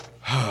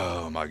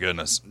my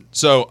goodness.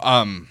 So,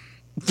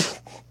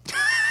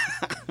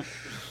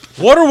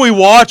 what are we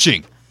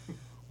watching?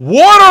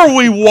 What are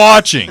we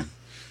watching?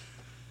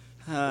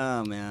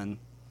 Oh, man.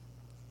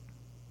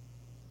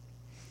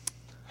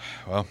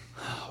 Well,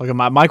 Look at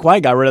Mike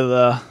White got rid of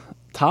the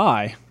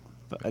tie.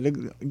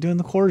 Doing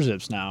the core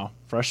zips now.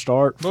 Fresh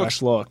start,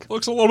 fresh look.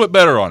 Looks a little bit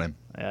better on him.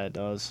 Yeah, it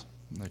does.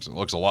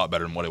 Looks a lot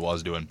better than what he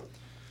was doing.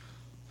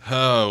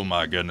 Oh,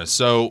 my goodness.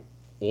 So,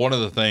 one of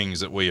the things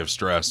that we have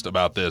stressed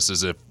about this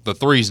is if the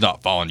three's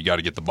not falling, you got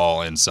to get the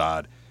ball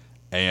inside.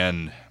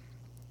 And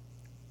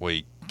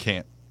we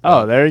can't.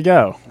 Oh, there you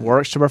go.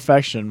 Works to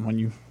perfection when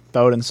you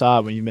throw it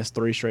inside when you miss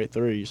 3 straight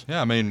threes. Yeah,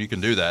 I mean, you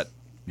can do that.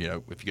 You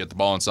know, if you get the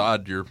ball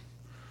inside, you're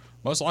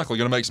most likely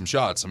going to make some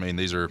shots. I mean,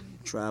 these are.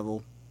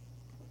 Travel.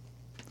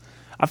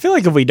 I feel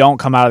like if we don't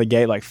come out of the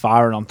gate like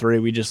firing on 3,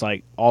 we just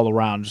like all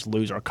around just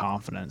lose our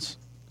confidence.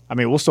 I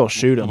mean, we'll still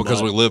shoot them.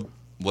 Because we live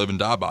and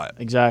die by it.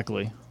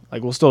 Exactly.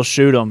 Like, we'll still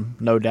shoot them,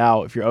 no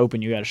doubt. If you're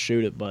open, you got to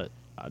shoot it. But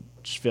I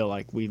just feel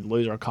like we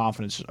lose our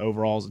confidence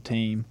overall as a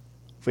team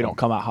if we don't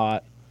come out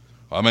hot.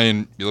 I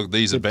mean, you look at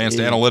these advanced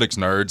analytics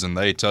nerds, and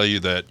they tell you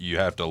that you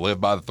have to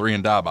live by the 3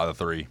 and die by the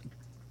 3.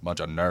 Bunch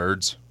of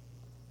nerds.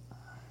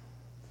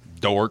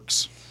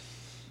 Dorks.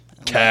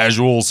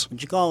 Casuals.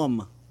 Would you call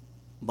them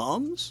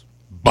bums?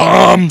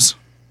 Bums.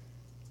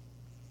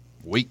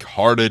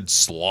 Weak-hearted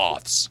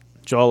sloths.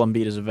 Joel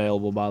Embiid is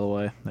available, by the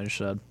way. They just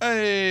said.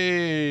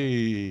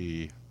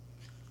 Hey.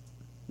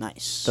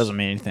 Nice. Doesn't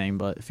mean anything,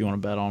 but if you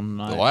want to bet on him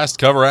tonight. The last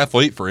cover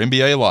athlete for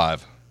NBA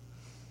Live.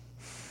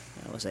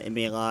 Was that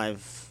NBA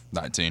Live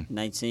 19.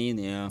 19?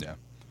 Yeah. Yeah.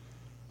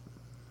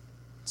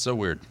 So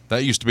weird.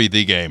 That used to be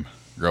the game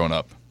growing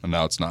up, and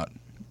now it's not.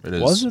 It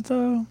is. Was it,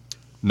 though?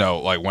 No,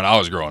 like when I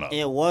was growing up.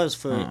 It was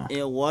because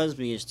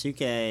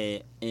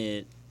 2K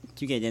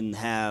didn't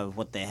have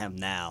what they have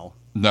now.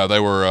 No, they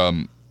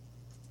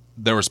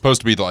were supposed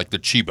to be like the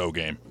cheapo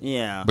game.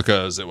 Yeah.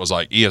 Because it was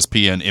like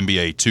ESPN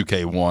NBA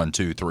 2K 1,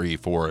 2, 3,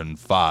 4, and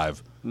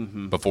 5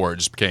 before it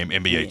just became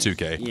NBA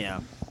 2K.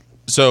 Yeah.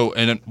 So,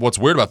 and what's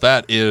weird about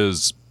that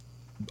is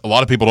a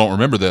lot of people don't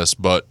remember this,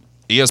 but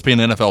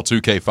ESPN NFL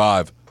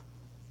 2K5,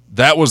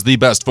 that was the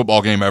best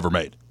football game ever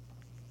made.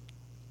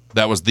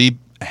 That was the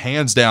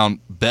hands down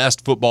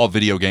best football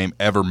video game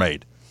ever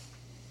made.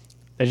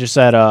 They just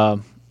said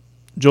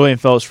Julian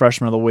Phillips,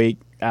 freshman of the week,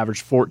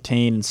 averaged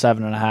 14 and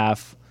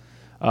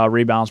 7.5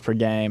 rebounds per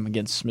game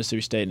against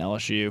Mississippi State and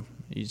LSU.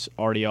 He's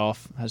already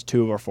off, has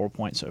 2 of our 4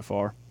 points so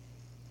far.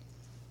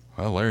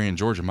 Well, Larry in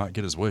Georgia might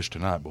get his wish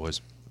tonight,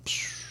 boys.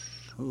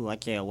 Ooh, I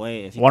can't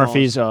wait. Wonder if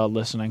he's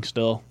listening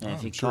still. Yeah,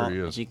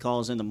 if he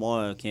calls in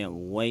tomorrow, I can't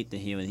wait to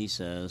hear what he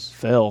says.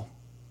 Phil.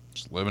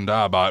 Just live and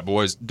die by it,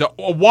 boys.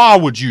 Why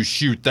would you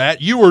shoot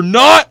that? You are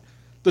not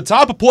the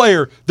type of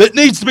player that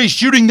needs to be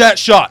shooting that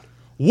shot.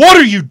 What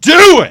are you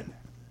doing?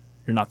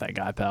 You're not that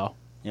guy, pal.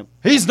 Yep.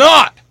 He's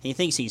not. He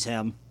thinks he's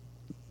him.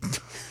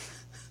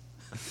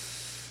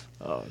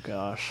 Oh,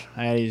 gosh.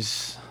 And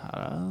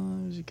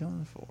who's he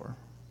going for?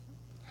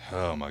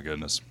 Oh, my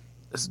goodness.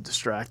 This is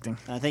distracting.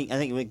 I think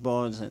Rick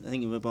Barnes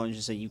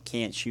just said you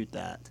can't shoot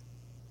that.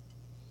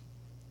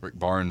 Rick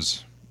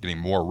Barnes getting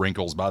more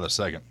wrinkles by the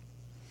second.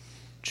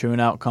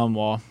 Chewing out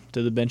Cumwall.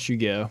 To the bench you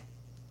go.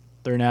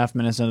 3.5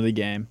 minutes into the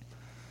game.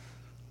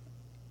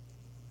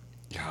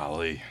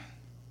 Golly.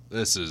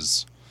 This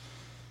is...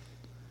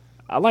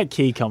 I like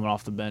Key coming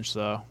off the bench,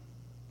 though.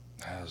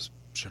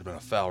 Should have been a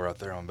foul right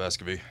there on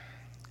Vescovy.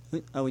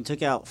 Oh, we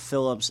took out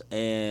Phillips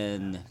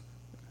and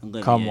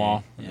Olivier.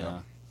 Cumwall. Yeah.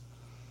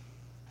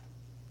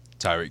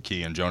 Tyreek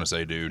Key and Jonas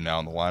Adu now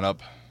in the lineup.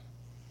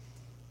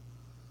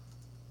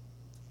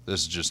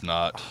 This is just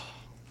not...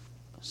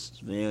 It's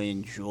very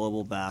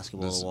enjoyable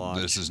basketball to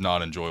watch. This is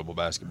not enjoyable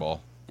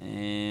basketball.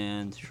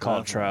 And Call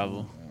it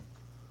travel.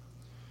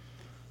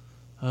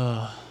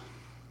 What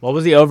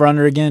was the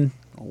over-under again?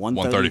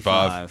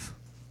 135.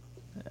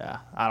 Yeah,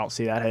 I don't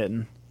see that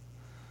hitting.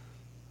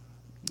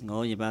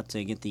 Oh, you're about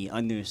to get the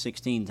under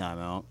 16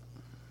 timeout.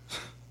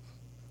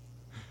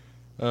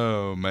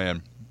 Oh,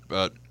 man.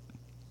 But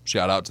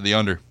shout out to the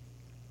under.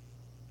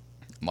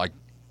 Like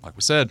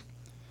we said,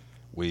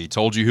 we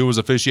told you who was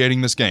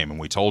officiating this game, and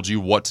we told you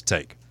what to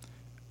take.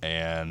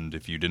 And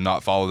if you did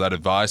not follow that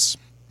advice,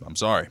 I'm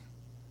sorry.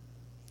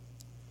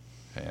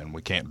 And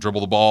we can't dribble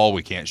the ball.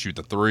 We can't shoot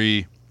the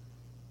 3.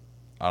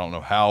 I don't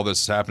know how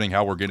this is happening,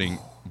 how we're getting...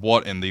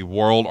 What in the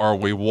world are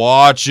we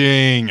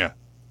watching?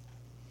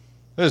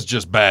 This is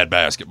just bad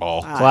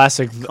basketball.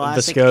 Classic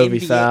Vescovy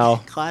NBA, foul.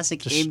 Classic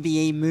Just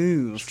NBA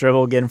move. Just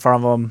dribble, get in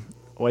front of them,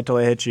 wait till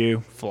they hit you,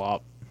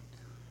 flop.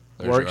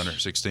 There's Works. your under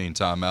 16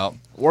 timeout.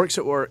 Works,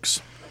 it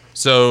works.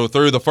 So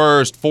through the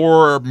first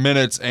 4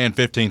 minutes and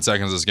 15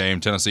 seconds of this game,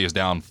 Tennessee is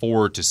down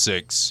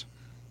 4-6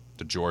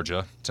 to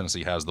Georgia.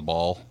 Tennessee has the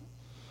ball.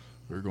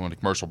 We're going to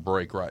commercial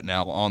break right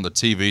now on the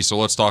TV, so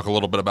let's talk a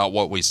little bit about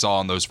what we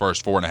saw in those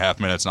first 4.5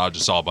 minutes, and I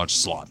just saw a bunch of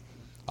slop.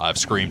 I've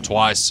screamed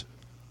twice.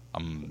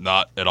 I'm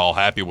not at all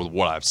happy with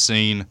what I've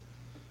seen.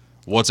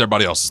 What's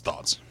everybody else's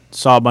thoughts?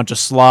 Saw a bunch of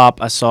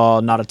slop. I saw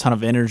not a ton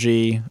of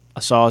energy.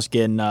 I saw us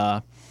getting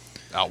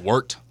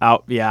Outworked.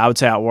 I would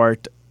say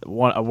outworked.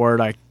 A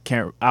word I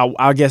can't.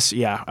 I guess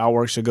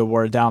outworked's a good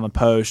word. Down the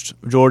post,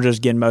 Georgia's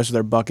getting most of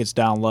their buckets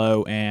down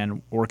low,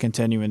 and we're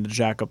continuing to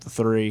jack up the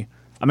three.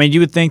 I mean, you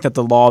would think that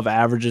the law of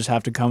averages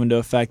have to come into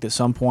effect at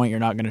some point. You're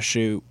not going to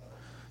shoot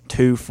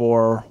 2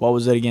 for what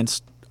was it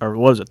against, or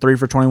what was it, 3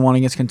 for 21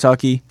 against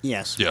Kentucky?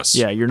 Yes. Yes.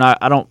 Yeah, you're not.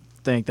 I don't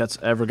think that's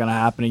ever going to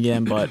happen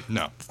again. But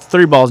No.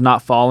 three ball's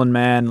not falling,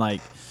 man.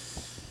 Like,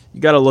 you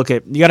got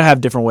to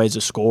have different ways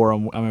to score. I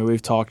mean, we've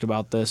talked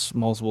about this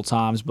multiple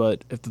times,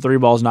 but if the three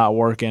ball's not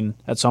working,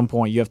 at some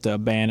point you have to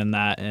abandon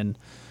that, and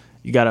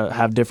you got to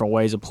have different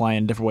ways of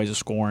playing, different ways of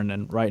scoring.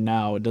 And right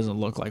now, it doesn't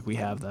look like we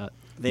have that.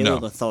 Very No.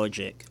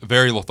 lethargic.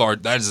 Very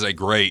lethargic. That is a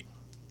great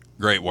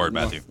word,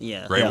 Matthew.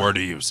 Yeah. Great Yeah. word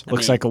to use.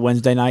 Looks like a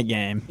Wednesday night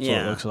game. That's what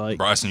Yeah. it looks like.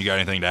 Bryson, you got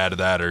anything to add to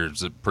that, or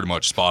is it pretty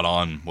much spot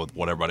on with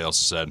what everybody else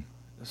has said?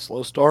 A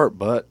slow start,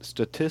 but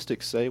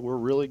statistics say we're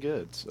really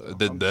good. So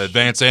Did the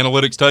advanced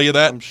analytics tell you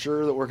that? I'm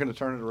sure that we're going to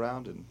turn it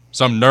around. And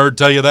Some nerd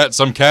tell you that?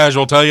 Some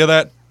casual tell you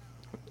that?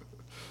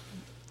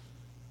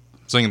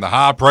 Singing the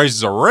high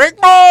praises of Rick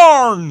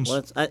Barnes.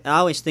 Well, I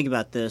always think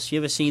about this. You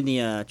ever seen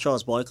the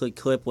Charles Barkley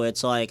clip where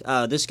it's like,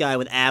 this guy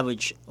would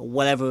average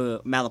whatever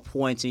amount of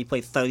points and he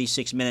played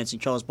 36 minutes,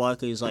 and Charles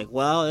Barkley is like,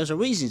 well, there's a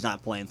reason he's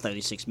not playing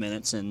 36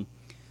 minutes. And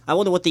I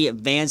wonder what the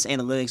advanced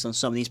analytics on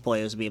some of these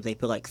players would be if they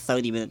put like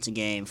 30 minutes a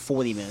game,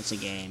 40 minutes a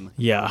game.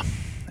 Yeah.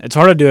 It's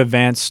hard to do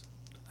advanced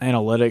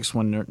analytics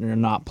when you're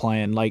not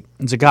playing. Like,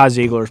 Zakai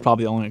Ziegler is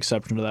probably the only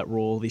exception to that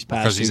rule these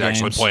past Because two he's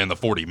actually games. playing the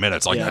 40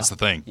 minutes. Like, Yeah. that's the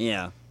thing,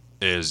 Yeah.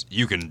 is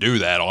you can do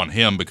that on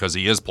him because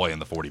he is playing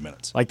the 40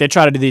 minutes. Like, they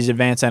try to do these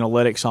advanced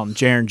analytics on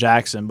Jaren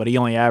Jackson, but he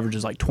only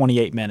averages like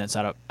 28 minutes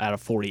out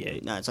of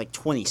 48. No, it's like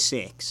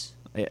 26.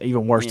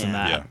 Even worse than Yeah.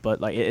 that. Yeah.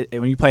 But like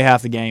when you play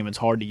half the game, it's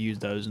hard to use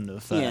those into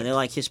effect. Yeah, they're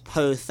like his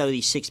per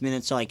 36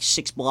 minutes are like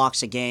 6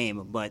 blocks a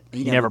game, but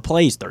he never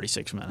plays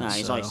 36 minutes. Nah,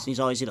 he's so. he's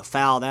always either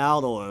fouled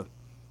out or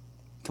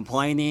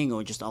complaining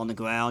or just on the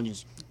ground.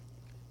 Just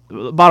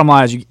The bottom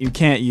line is you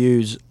can't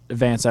use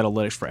advanced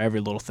analytics for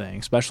every little thing,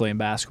 especially in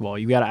basketball.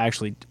 You got to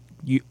actually.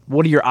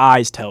 What do your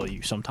eyes tell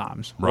you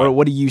sometimes? Right.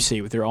 What do you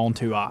see with your own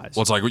two eyes?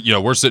 Well, it's like,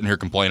 we're sitting here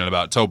complaining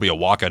about Toby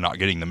Awaka not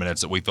getting the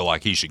minutes that we feel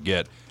like he should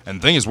get. And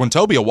the thing is, when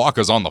Toby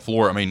Awaka's on the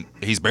floor, I mean,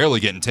 he's barely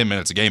getting 10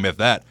 minutes a game, if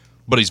that,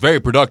 but he's very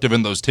productive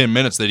in those 10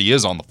 minutes that he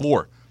is on the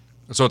floor.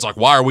 So it's like,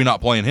 why are we not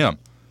playing him?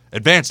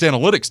 Advanced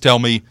analytics tell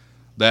me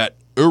that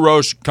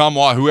Urosh,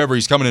 Kamwa, whoever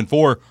he's coming in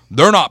for,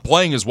 they're not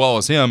playing as well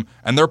as him,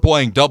 and they're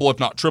playing double, if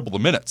not triple, the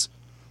minutes.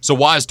 So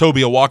why is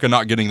Toby Awaka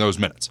not getting those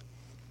minutes?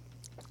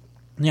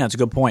 Yeah, it's a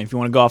good point. If you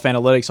want to go off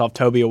analytics off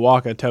Toby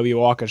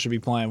Awaka should be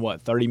playing,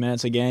 30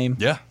 minutes a game?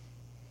 Yeah.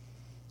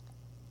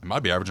 He might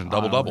be averaging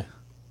double-double.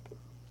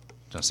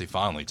 Tennessee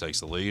finally takes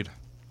the lead.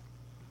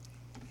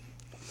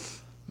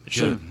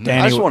 Good. I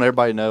Danny, just want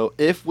everybody to know,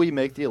 if we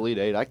make the Elite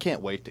Eight, I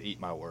can't wait to eat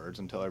my words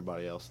and tell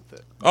everybody else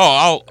that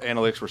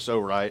analytics were so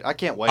right. I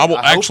can't wait. I will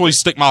hope actually that-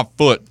 stick my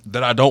foot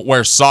that I don't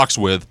wear socks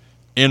with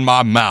in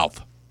my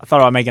mouth. I thought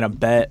about making a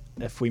bet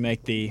if we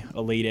make the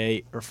Elite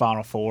Eight or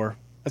Final Four.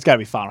 It's got to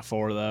be Final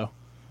Four, though.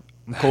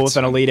 I'm cool with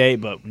an Elite Eight,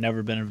 but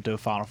never been to a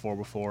Final Four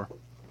before.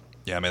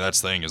 Yeah, I mean,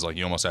 that's the thing is, like,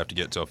 you almost have to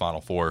get to a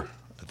Final Four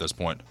at this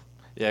point.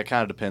 Yeah, it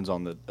kind of depends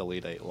on the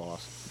Elite Eight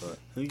loss. But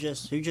who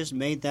just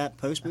made that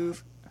post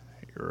move?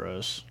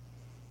 Euros.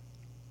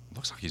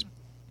 Looks like he's...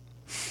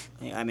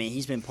 I mean,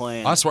 he's been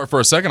playing. I swear, for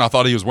a second, I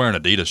thought he was wearing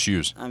Adidas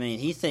shoes. I mean,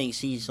 he thinks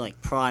he's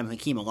like prime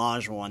Hakeem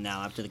Olajuwon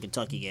now after the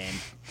Kentucky game.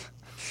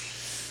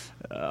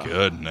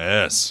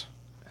 Goodness.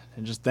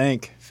 And just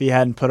think, if he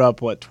hadn't put up,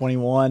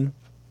 21,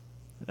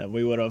 that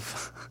we would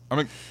have. I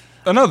mean,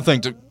 another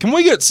thing, too, can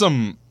we get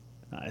some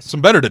Nice.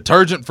 better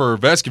detergent for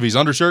Vescovy's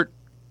undershirt?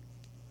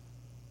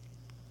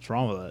 What's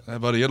wrong with it? Hey,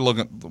 buddy,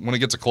 when it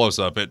gets a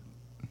close-up, it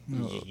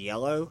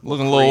Yellow?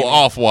 looking a little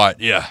off-white.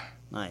 Yeah.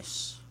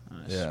 Nice.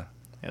 Yeah.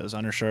 Yeah, those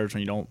undershirts,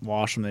 when you don't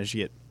wash them, they just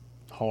get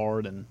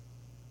hard and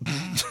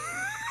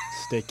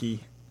sticky.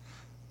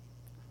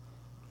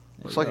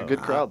 looks like a good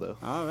crowd, though.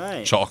 All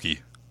right. Chalky.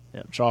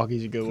 Yep,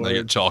 chalky's a good They get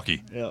word.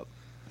 chalky. Yep.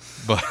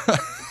 But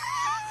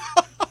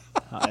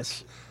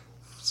Nice.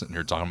 sitting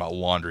here talking about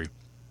laundry.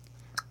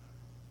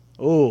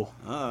 Ooh.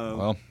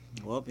 Uh-oh.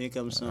 Well, Here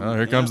comes some.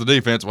 here comes the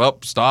defense. Well,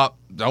 stop.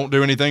 Don't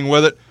do anything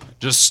with it.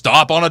 Just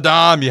stop on a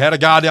dime. You had a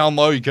guy down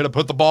low. You could have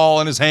put the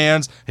ball in his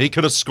hands. He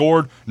could have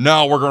scored.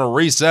 No, we're going to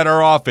reset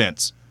our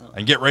offense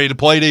and get ready to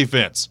play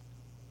defense.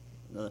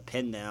 Another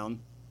pin down.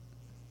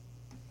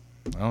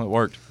 Well, it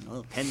worked.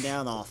 Another pin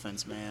down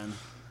offense, man.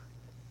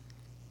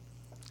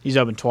 He's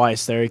open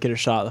twice there. He could have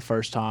shot the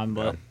first time,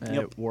 but Yep.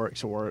 it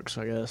works,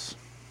 I guess.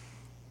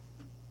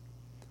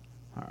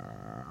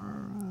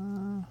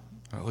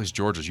 At least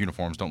Georgia's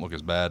uniforms don't look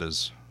as bad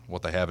as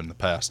what they have in the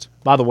past.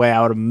 By the way,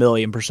 I would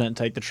 1,000,000%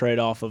 take the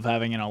trade-off of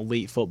having an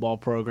elite football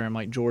program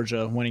like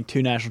Georgia, winning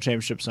 2 national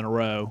championships in a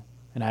row,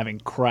 and having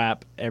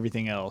crap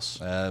everything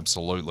else.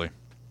 Absolutely.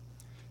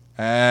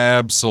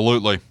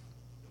 Absolutely.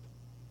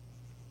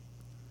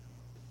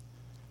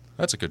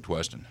 That's a good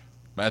question.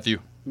 Matthew?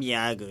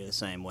 Yeah, I agree the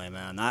same way,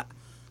 man.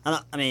 I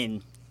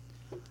mean,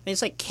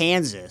 it's like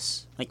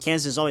Kansas. Like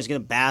Kansas is always good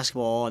at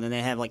basketball, and then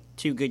they have like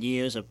 2 good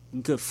years of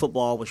good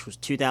football, which was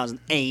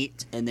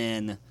 2008, and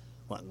then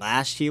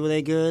last year were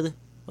they good?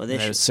 Or this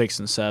They year? had 6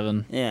 and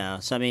 7. Yeah.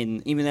 So I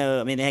mean, even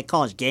though they had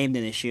college game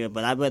day this year,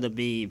 but I'd rather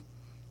be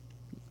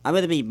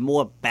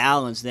more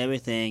balanced and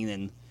everything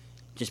than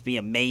just be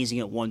amazing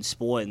at one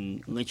sport and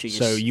literally just.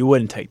 So you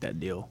wouldn't take that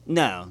deal?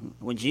 No,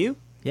 would you?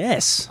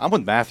 Yes. I'm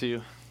with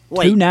Matthew.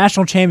 Wait. 2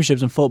 national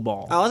championships in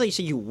football. Oh, I thought you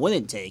said you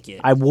wouldn't take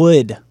it. I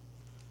would.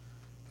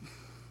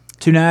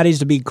 2 natties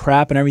to beat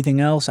crap and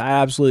everything else. I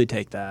absolutely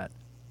take that.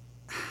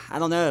 I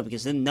don't know,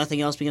 because then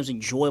nothing else becomes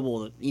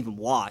enjoyable to even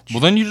watch.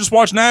 Well, then you just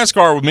watch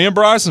NASCAR with me and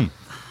Bryson.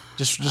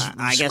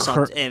 I guess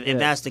if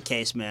that's the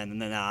case, man,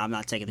 then no, I'm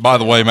not taking the By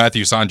the way,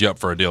 Matthew signed you up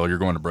for a deal. You're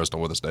going to Bristol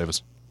with us,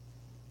 Davis.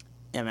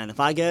 Yeah, man, if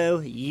I go,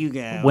 you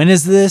go. When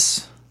is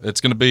this?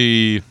 It's going to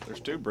be... There's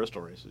 2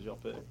 Bristol races. Y'all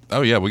pick.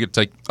 Oh, yeah, we could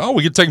take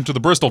him to the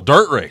Bristol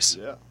dirt race.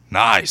 Yeah.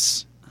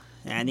 Nice.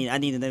 Yeah, I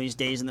need to know these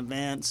days in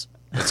advance.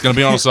 It's going to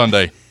be on a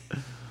Sunday.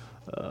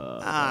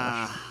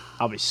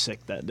 I'll be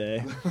sick that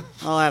day.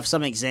 I'll have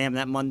some exam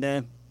that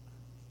Monday.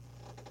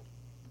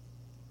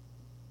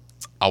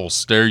 I will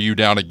stare you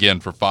down again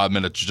for 5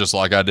 minutes just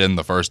like I did in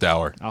the first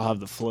hour. I'll have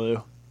the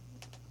flu.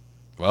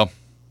 Well,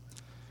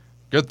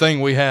 good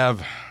thing we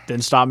have...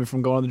 Didn't stop me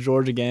from going to the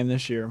Georgia game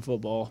this year in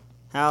football.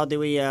 How do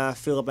we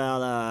feel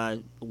about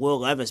Will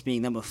Levis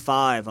being number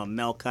 5 on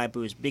Mel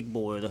Kiper's big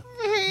board?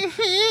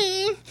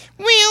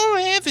 Will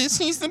Levis,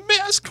 he's the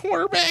best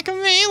quarterback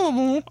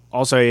available.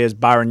 Also, he has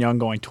Byron Young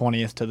going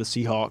 20th to the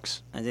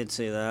Seahawks. I did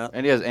see that.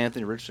 And he has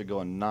Anthony Richardson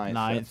going 9th.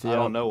 Ninth, I yeah.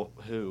 don't know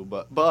who,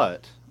 but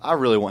I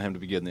really want him to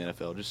be good in the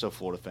NFL, just so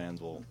Florida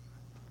fans will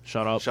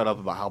Shut up. shut up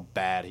about how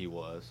bad he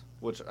was.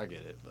 Which I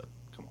get it, but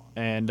come on.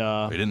 And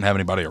He didn't have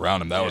anybody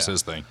around him. That was Yeah.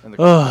 his thing. And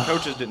the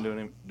coaches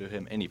didn't do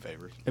him any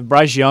favors. if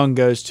Bryce Young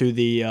goes to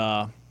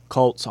the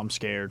Colts, I'm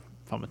scared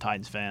if I'm a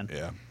Titans fan.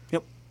 Yeah.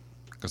 Yep.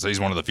 Because he's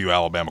one of the few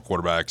Alabama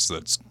quarterbacks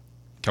that's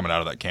coming out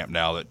of that camp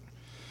now that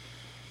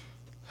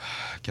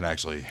can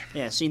actually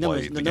Yeah, see,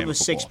 play the game number of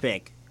 6 football.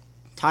 pick,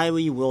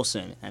 Tyree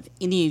Wilson. Have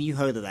any of you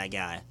heard of that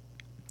guy?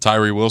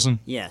 Tyree Wilson?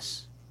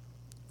 Yes.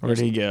 Where'd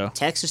he go?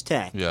 Texas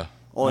Tech. Yeah.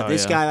 Or Oh,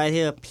 this yeah. guy right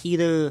here,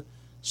 Peter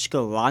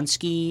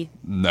Skoronsky.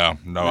 No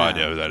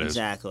idea who that is.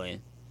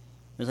 Exactly.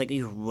 There's like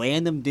these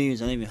random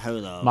dudes I never even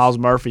heard of. Miles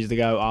Murphy's the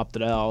guy who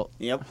opted out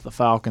Yep. for the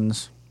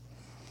Falcons.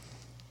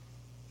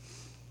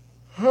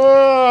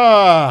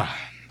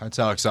 That's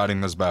how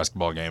exciting this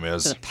basketball game To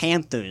is. the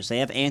Panthers. They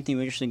have Anthony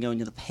Richardson going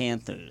to the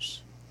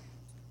Panthers.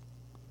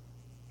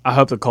 I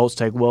hope the Colts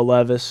take Will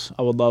Levis.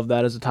 I would love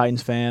that as a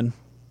Titans fan.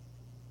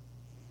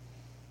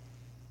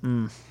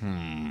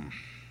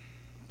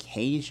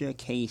 Kasia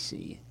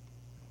Casey.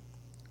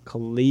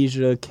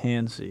 Kalesia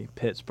Kansey,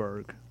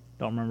 Pittsburgh.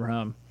 Don't remember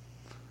him.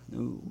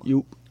 Ooh.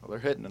 Yoop. Well, they're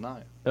hitting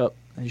tonight. Yep.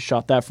 He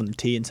shot that from the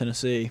tee in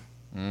Tennessee.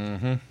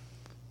 Mm-hmm.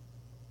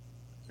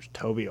 There's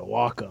Toby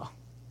Owaka.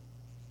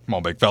 Come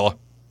on, big fella.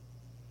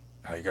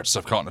 Oh, you got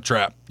yourself caught in a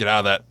trap. Get out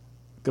of that.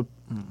 Good.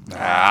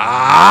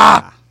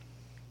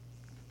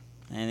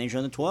 And they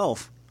run the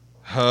 12.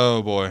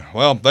 Oh, boy.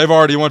 Well, they've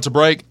already went to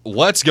break.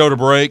 Let's go to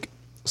break.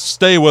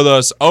 Stay with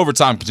us.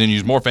 Overtime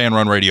continues. More Fan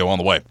Run Radio on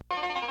the way.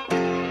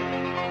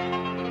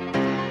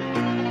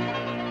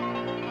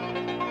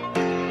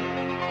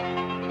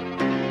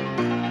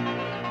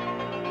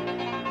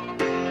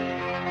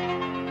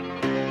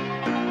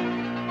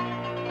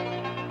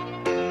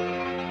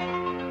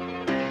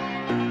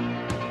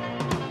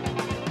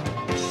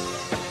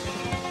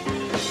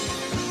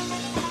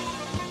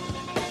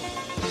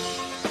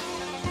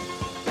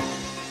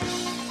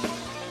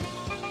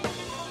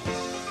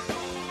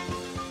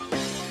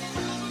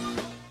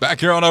 Back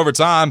here on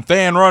Overtime,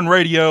 Fan Run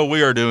Radio,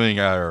 we are doing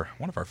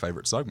one of our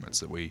favorite segments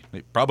that we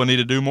probably need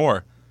to do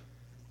more.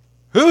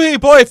 Who he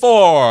play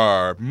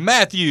for?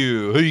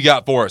 Matthew, who you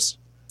got for us?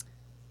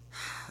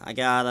 I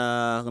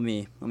got let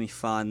me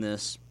find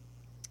this.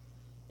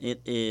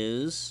 It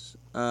is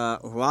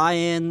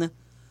Ryan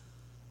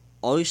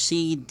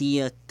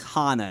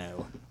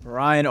Arcidiacono.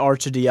 Ryan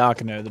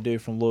Arcidiacono, the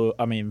dude from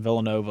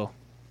Villanova.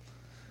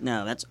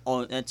 No, that's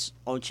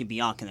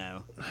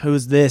Arcidiacono.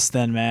 Who's this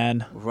then,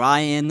 man?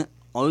 Ryan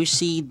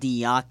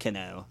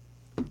Arcidiacono.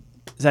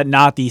 Is that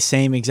not the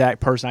same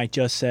exact person I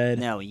just said?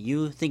 No,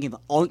 you thinking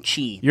of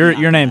Archie.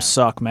 Your names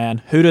suck, man.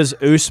 Who does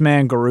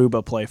Usman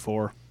Garuba play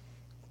for?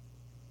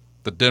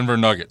 The Denver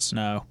Nuggets.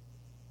 No.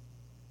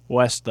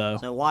 West, though.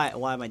 So why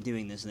am I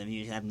doing this? And then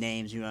you have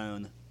names you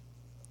own.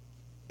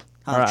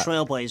 Oh, All right.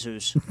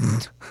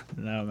 Trailblazers.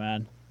 No,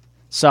 man.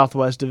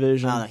 Southwest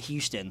Division.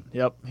 Houston.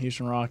 Yep,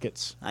 Houston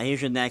Rockets.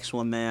 Here's your next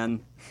one,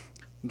 man.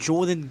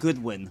 Jordan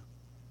Goodwin.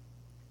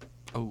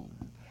 Oh.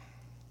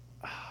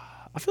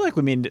 I feel like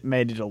we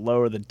made it to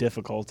lower the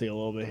difficulty a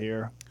little bit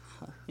here.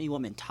 You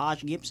want me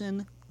Taj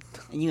Gibson?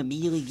 And you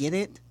immediately get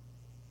it?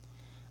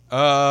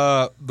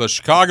 The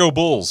Chicago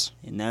Bulls.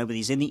 No, but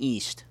he's in the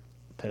East.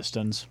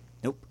 Pistons.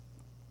 Nope.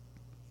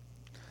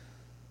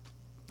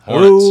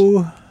 Hornets.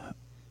 Ooh,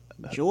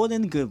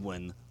 Jordan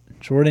Goodwin.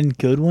 Jordan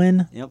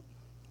Goodwin. Yep.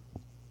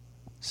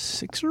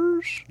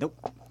 Sixers?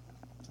 Nope.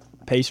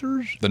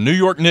 Pacers? The New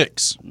York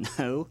Knicks.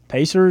 No.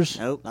 Pacers?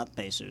 Nope, not the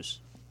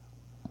Pacers.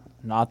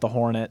 Not the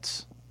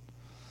Hornets.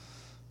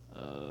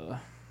 The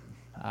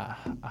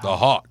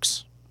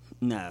Hawks.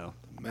 No.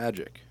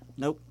 Magic.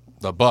 Nope.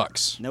 The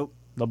Bucks. Nope.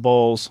 The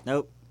Bulls.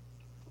 Nope.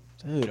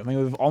 Dude, I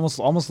mean, we've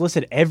almost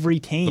listed every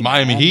team. The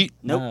Miami man. Heat.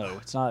 Nope. No,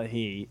 it's not the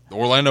Heat. The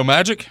Orlando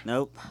Magic.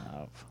 Nope.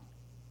 No.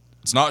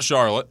 It's not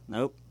Charlotte.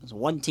 Nope. There's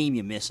one team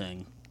you're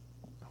missing.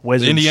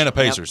 Wizards. The Indiana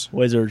Pacers.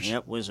 Wizards.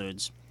 Yep,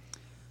 Wizards.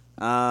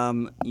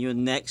 Your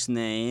next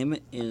name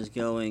is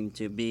going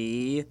to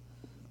be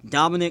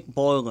Dominic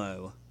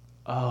Boileau.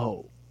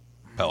 Oh.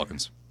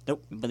 Pelicans.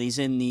 Nope, but he's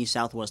in the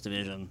Southwest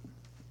Division.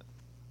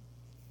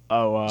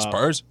 Oh.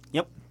 Spurs.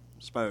 Yep,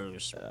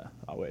 Spurs.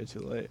 I waited too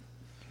late.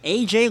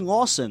 A.J.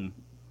 Lawson.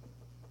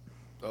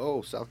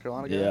 Oh, South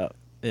Carolina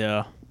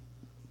guy?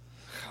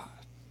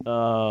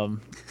 Yeah.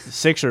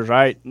 Sixers,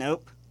 right?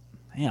 Nope.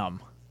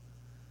 Damn.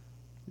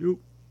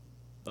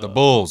 The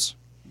Bulls.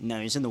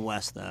 No, he's in the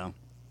West, though.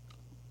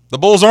 The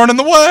Bulls aren't in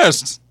the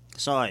West.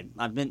 Sorry,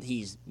 I've been.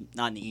 He's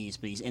not in the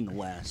East, but he's in the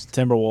West.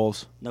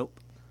 Timberwolves. Nope.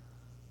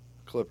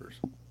 Clippers.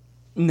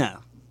 No.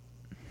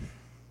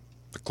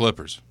 The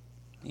Clippers.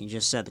 You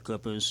just said the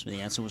Clippers. The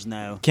answer was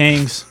no.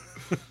 Kings.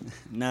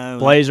 No.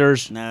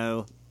 Blazers.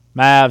 No.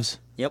 Mavs.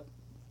 Yep.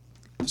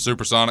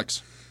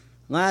 Supersonics.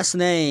 Last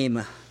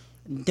name,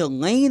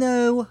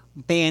 Delano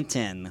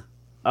Banton.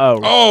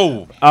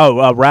 Oh.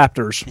 Oh.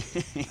 Raptors.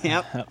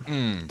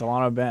 Yep.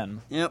 Delano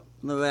Benton. Yep.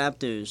 The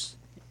Raptors.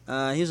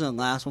 Here's the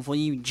last one for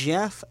you,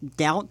 Jeff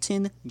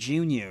Downton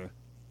Jr.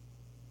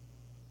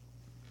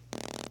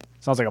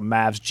 Sounds like a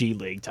Mavs G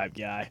League type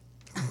guy.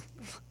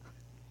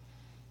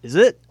 Is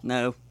it?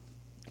 No.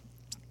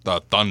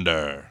 The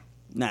Thunder.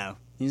 No.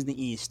 He's in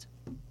the East.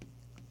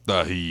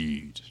 The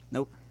Heat.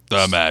 Nope.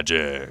 The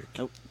Magic.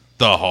 Nope.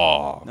 The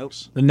Hawks. Nope.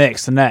 The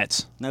Knicks. The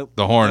Nets. Nope.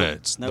 The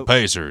Hornets. Nope. The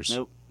Pacers.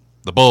 Nope.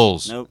 The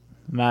Bulls. Nope.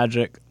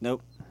 Magic.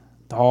 Nope.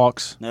 The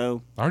Hawks.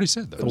 No. I already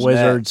said The those.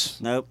 Wizards.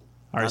 Nope.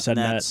 I already Not said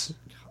Nets. Nets.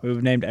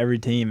 We've named every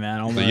team, man.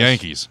 The Almost.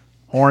 Yankees.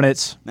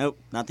 Hornets. Nope.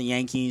 Not the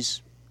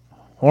Yankees.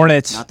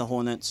 Hornets. Not the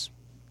Hornets.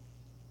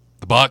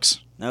 The Bucks.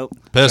 Nope.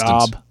 The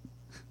Pistons. Job.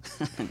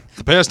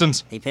 The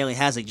Pistons. He apparently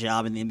has a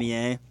job in the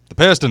NBA. The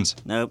Pistons.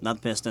 Nope. Not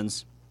the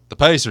Pistons. The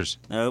Pacers.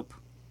 Nope.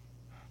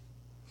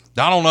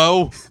 I don't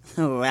know.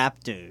 The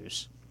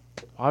Raptors.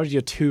 Why would you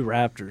have two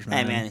Raptors,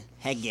 man? Hey, man.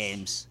 Head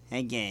games.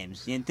 Head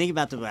games. You didn't think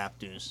about the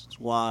Raptors. That's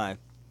why.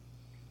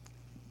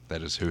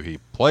 That is who he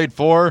played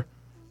for.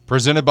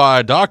 Presented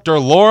by Dr.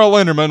 Laura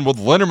Linderman with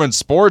Linderman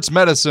Sports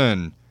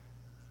Medicine.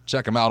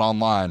 Check him out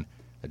online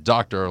at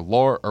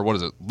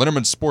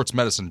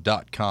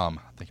LindermanSportsMedicine.com.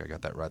 I think I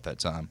got that right that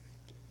time.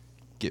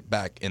 Get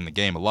back in the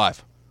game of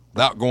life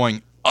without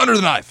going under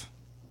the knife.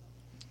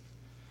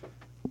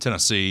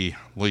 Tennessee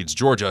leads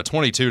Georgia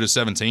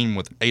 22-17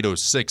 with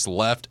 8:06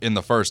 left in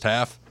the first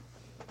half.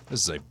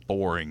 This is a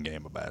boring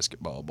game of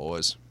basketball,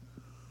 boys.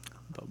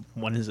 But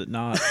when is it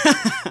not?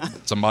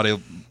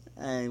 Somebody,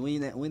 Hey, we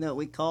know what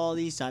we call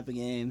these type of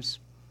games.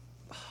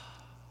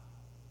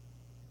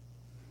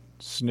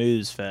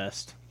 Snooze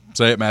fest.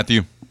 say it,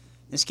 Matthew.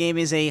 This game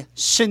is a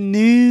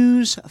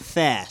snooze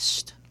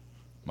fest.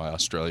 My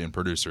Australian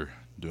producer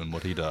doing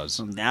what he does.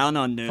 From down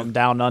under. From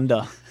down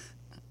under.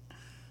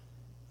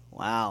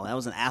 Wow, that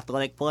was an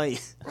athletic play.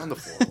 Run the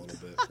floor a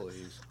little bit,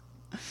 please.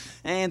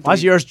 And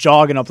Why's yours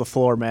jogging up the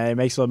floor, man? He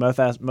makes the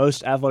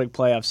most athletic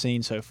play I've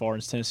seen so far in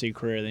his Tennessee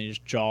career. Then he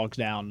just jogs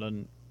down,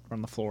 doesn't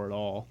run the floor at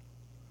all.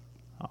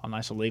 Oh,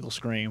 nice illegal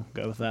scream.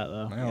 Go with that,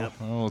 though. Well, Yep.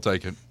 we'll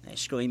take it.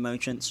 screen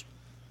merchants.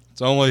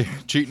 It's only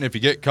cheating if you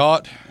get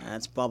caught.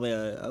 That's probably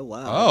a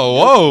wow.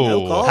 Oh, No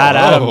whoa. call. Pat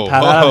Adams Oh,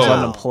 letting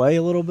wow. him play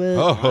a little bit.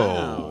 Oh.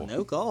 Wow,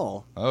 no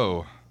call.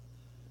 Oh.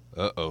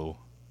 Uh-oh.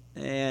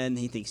 And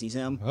he thinks he's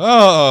him.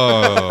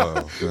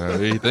 Oh.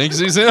 He thinks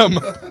he's him.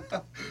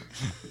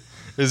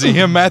 Is he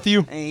him, Matthew?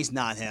 And he's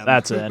not him.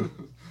 That's it.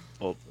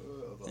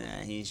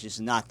 He's just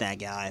not that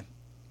guy.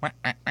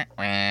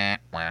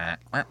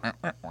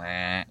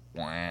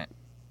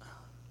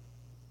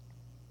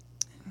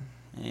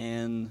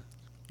 And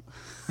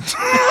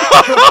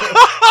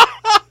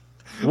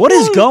What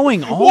is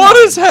going on? What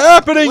is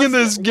happening in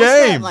this what's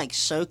that, game? like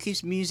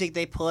circus music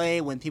they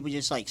play when people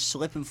just like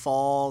slip and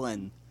fall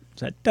and Is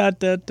that da,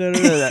 da, da,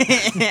 da,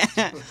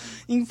 da.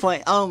 you can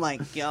play. Oh my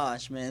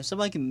gosh, man! If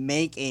somebody can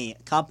make a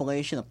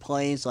compilation of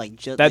plays like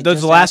just That like those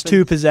just last happened-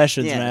 two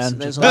possessions, Yeah, man. so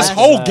there's Just- This last-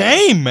 whole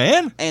game,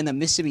 man. and the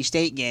Mississippi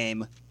State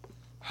game.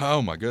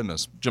 Oh, my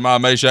goodness. Jemiah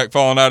Mashak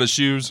falling out of his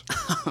shoes.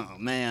 Oh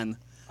man,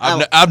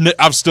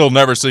 I've still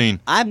never seen.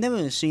 I've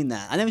never seen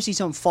that. I never seen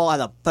someone fall out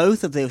of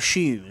both of their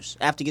shoes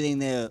after getting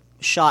their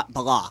shot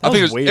blocked. I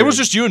think was it was weird.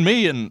 just you and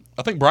me, and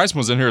I think Bryson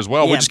was in here as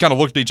well. We Yeah. just kind of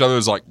looked at each other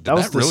as like, did that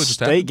was that the really just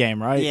state happen?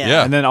 game, right? Yeah.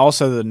 Yeah. And then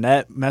also the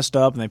net messed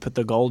up, and they put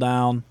the goal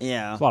down.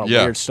 Yeah. There's a lot of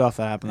Yeah. weird stuff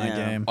that happened in that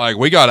Yeah. game. Like,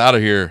 we got out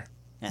of here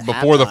At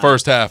before the halftime.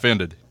 first half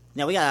ended.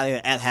 Yeah, we got out of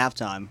here at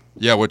halftime.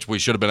 Yeah, which we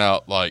should have been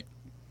out, like,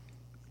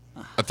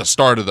 at the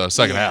start of the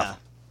second Yeah. half.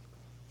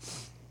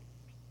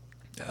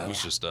 Yeah, that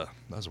was just that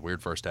was a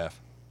weird first half.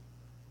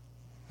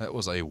 That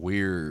was a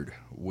weird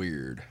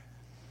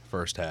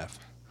first half.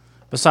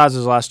 Besides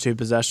those last 2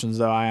 possessions,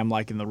 though, I am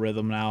liking the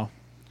rhythm now.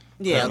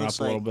 Yeah, it Up looks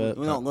a little like bit.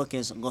 we don't look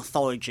as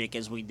lethargic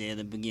as we did at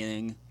the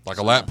beginning. Like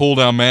a lat pull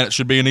down, man, it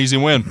should be an easy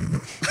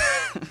win.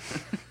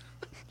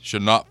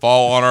 Should not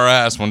fall on our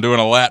ass when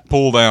doing a lat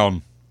pull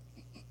down.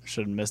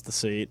 Should have missed the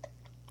seat.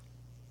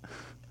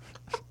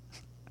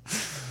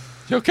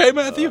 You okay,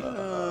 Matthew?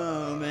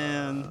 Oh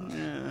man.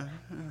 Yeah.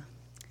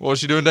 What was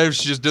she doing, Dave?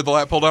 She just did the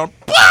lat pull down.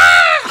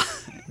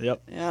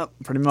 Yep, Yep.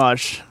 pretty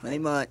much. Pretty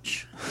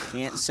much.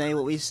 Can't say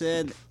what we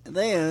said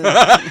there.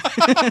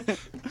 But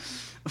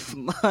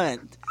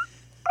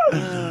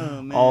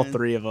oh man. All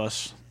 3 of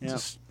us Yep.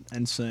 just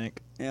in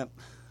sync. Yep.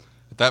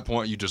 At that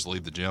point, you just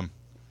leave the gym.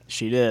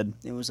 She did.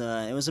 It was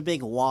a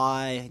big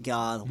why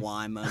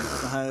moment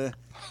for her.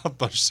 I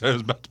thought you said it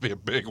was about to be a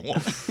big one.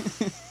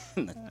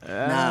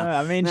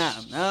 I mean,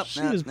 Nope.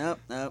 she was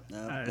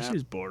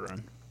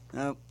bordering.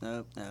 Nope.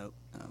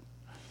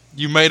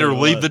 You made her So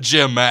leave what? the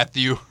gym,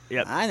 Matthew.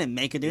 Yep. I didn't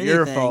make her do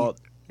Your anything. fault.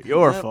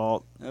 Your Yep.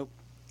 fault.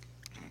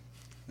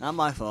 Not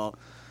my fault.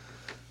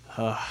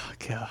 Oh,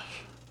 gosh.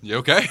 You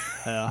okay?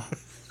 Yeah.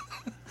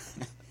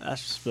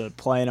 That's just been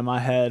playing in my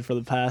head for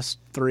the past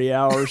 3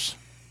 hours.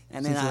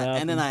 And then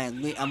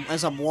Since it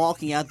as I'm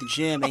walking out the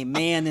gym, a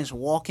man is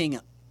walking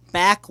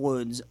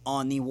backwards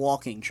on the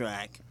walking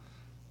track.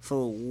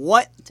 For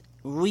what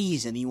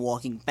reason are you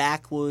walking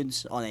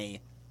backwards on a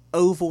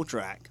oval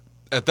track?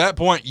 At that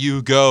point,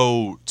 you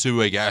go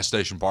to a gas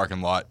station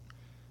parking lot.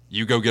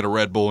 You go get a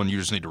Red Bull, and you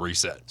just need to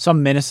reset.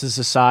 Some menace to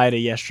society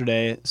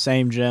yesterday.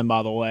 Same gym,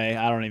 by the way.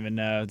 I don't even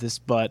know this,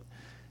 but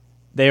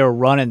they were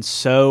running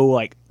so,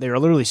 like, they were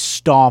literally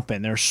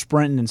stomping. They were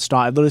sprinting and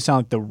stomping. It literally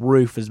sounded like the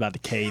roof was about to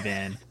cave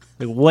in.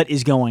 Like, what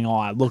is going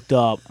on? I looked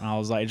up, and I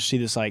was like, I just see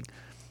this, like,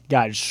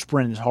 guy just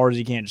sprinting as hard as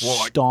he can, just Well,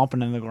 like-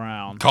 stomping in the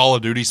ground. Call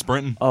of Duty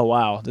sprinting. Oh,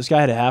 wow. This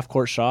guy had a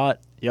half-court shot.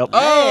 Yep.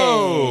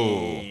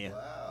 Oh! Hey.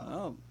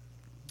 Oh,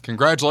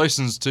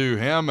 Congratulations to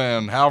him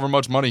and however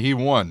much money he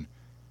won.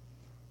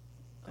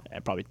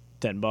 Probably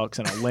 $10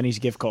 and a Lenny's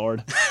gift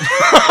card.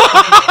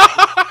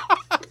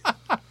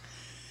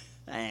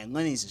 man,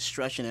 Lenny's is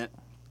stretching it.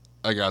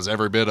 That guy's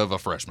every bit of a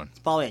freshman. It's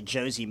probably a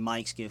Josie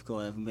Mike's gift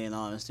card, if I'm being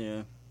honest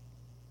here.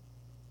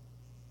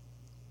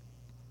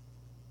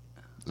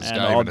 Is this And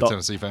guy all even a the-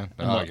 Tennessee fan?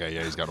 and Oh, the- okay,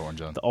 yeah, he's got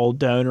orange on. The old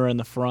donor in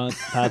the front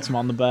pats him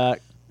on the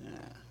back.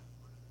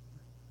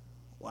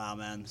 Wow,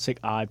 man. Sick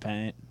eye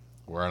paint.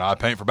 Wearing eye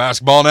paint for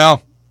basketball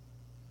now.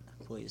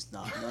 Please,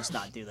 let's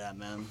not do that,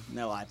 man.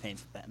 No eye paint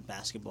for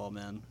basketball,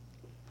 man.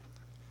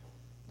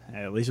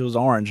 Hey, at least it was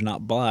orange,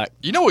 not black.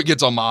 You know what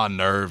gets on my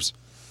nerves?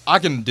 I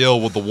can deal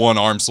with the one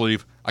arm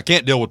sleeve. I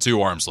can't deal with 2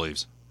 arm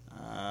sleeves.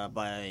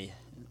 By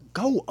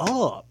Go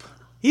up.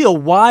 He's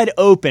wide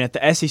open at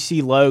the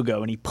SEC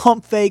logo, and he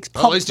pump fakes,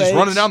 Well, at least he's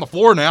running down the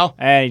floor now.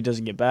 And he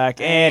doesn't get back.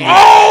 And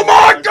Oh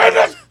my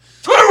goodness!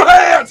 2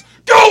 hands!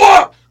 Go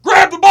up!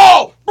 Grab the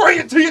ball! Bring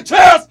it to your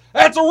chest!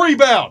 That's a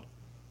rebound!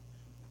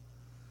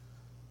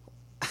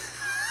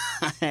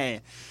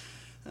 hey,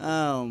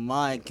 oh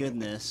my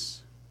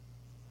goodness.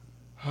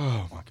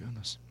 Oh my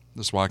goodness.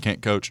 This is why I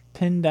can't coach.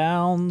 pin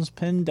downs,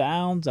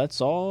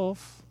 that's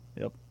off.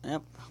 Yep.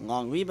 Yep,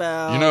 long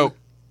rebound. You know,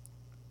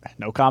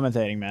 No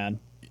commentating, man.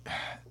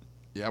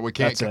 yeah, we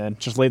can't. That's it.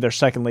 Just leave their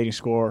second leading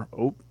scorer.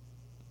 Oh,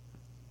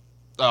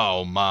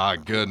 Oh my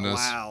goodness.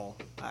 Wow.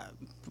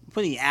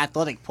 Pretty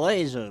athletic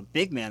plays a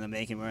big man are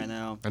making right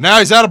now. And now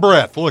he's out of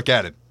breath. Look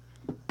at it.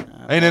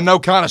 Ain't in no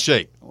kind of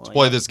shape to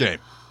play this game.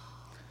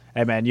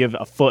 hey, man, you have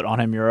a foot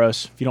on him,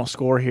 Euros. If you don't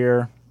score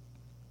here,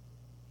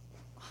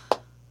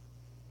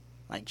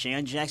 Like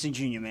Jaron Jackson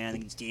Jr., man,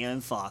 against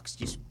De'Aaron Fox.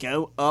 Just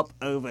go up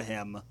over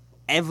him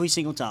every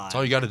single time. That's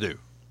all you got to do.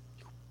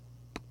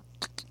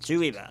 2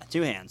 rebounds,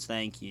 2 hands,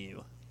 thank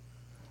you.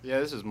 Yeah,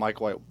 this is Mike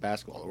White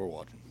basketball that we're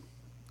watching.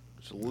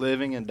 Just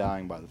living and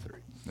dying by the 3.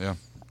 Yeah.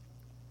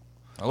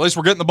 At least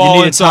we're getting the you ball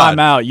need inside. a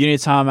timeout. You need a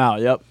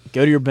timeout. Yep.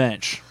 Go to your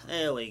bench.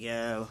 There we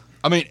go.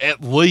 I mean,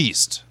 at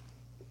least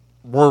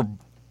we're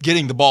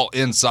getting the ball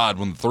inside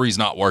when the 3's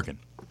not working.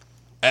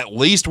 At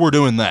least we're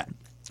doing that.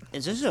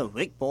 Is this a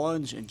Rick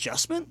Barnes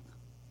adjustment?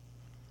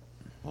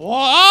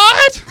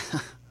 What?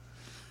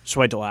 Just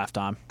wait till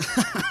halftime.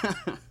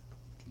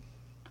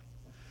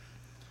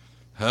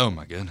 Oh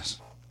my goodness.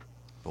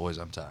 Boys,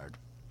 I'm tired.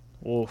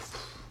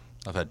 Oof.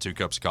 I've had 2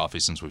 cups of coffee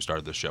since we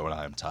started this show, and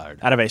I am tired.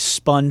 Out of a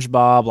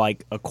SpongeBob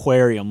like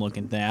aquarium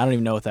looking thing. I don't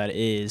even know what that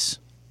is.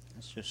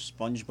 It's just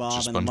SpongeBob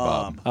Just and a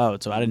SpongeBob. mug. Oh,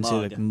 so I didn't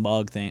see Mug. the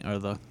mug thing or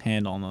the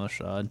handle on the other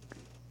side.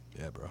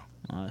 Yeah, bro.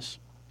 Nice.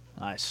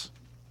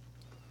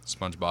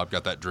 SpongeBob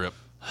got that drip.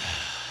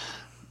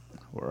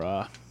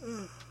 We're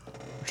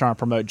trying to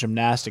promote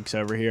gymnastics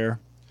over here.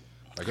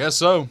 I guess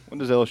so. When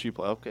does LSU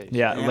play? Okay.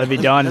 Yeah, Yeah. Livy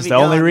Dunn is Livy the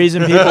only Dunn.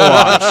 reason people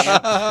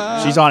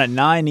watch. She's on at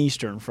 9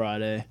 Eastern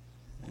Friday.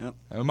 And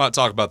we might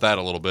talk about that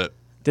a little bit.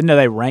 Didn't know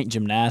they ranked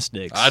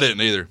gymnastics. I didn't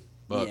either,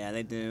 but Yeah,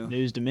 they do.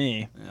 News to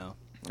me. Yeah.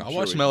 I'll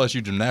watch some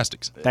LSU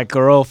gymnastics. That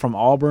girl from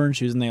Auburn,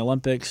 she was in the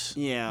Olympics.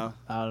 Yeah.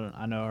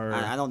 I know her.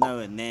 I don't know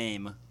her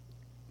name.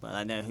 but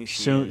I know who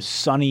she is.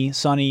 Sunny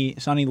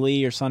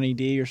Lee or Sunny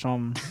D or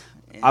something.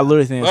 Yeah. I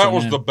literally think that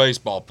was the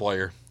baseball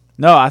player.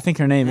 No, I think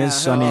her name is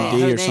Sunny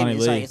D or Sunny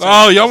Lee.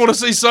 Y'all want to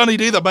see Sunny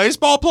D, the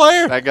baseball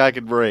player? That guy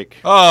could break.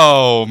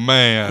 Oh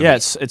man. Yeah,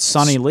 it's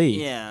Sunny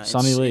Lee. Yeah,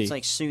 Sunny Lee. It's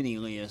like Sunny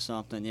Lee or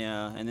something.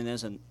 Yeah, and then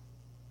there's an.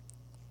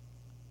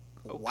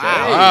 Okay.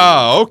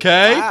 Wow.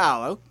 Okay.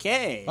 Wow.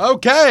 Okay.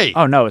 Okay.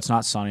 Oh no, it's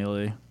not Sunny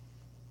Lee.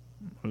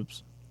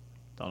 Oops.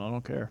 I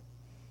don't care.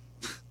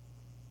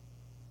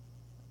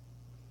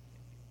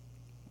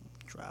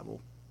 Travel.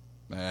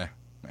 He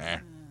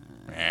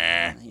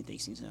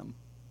thinks he's him.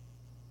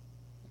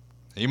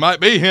 He might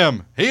be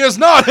him. He is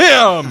not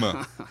him.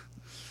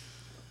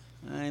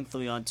 And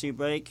 3-on-2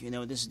 break. You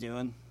know what this is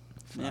doing.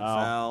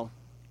 Foul.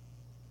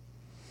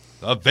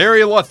 A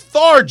very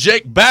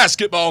lethargic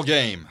basketball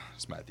game,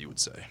 as Matthew would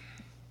say.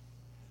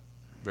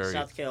 Very.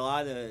 South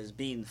Carolina is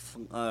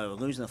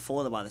losing to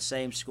Florida by the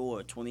same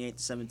score,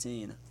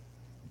 28-17.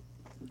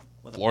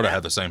 Florida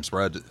had the same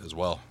spread as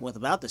well. With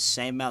about the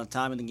same amount of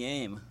time in the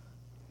game,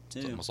 too.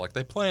 It's almost like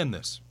they planned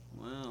this.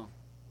 Wow.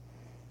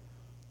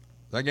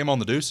 That game on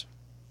the deuce?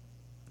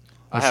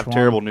 I have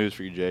terrible news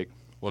for you, Jake.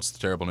 What's the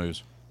terrible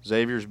news?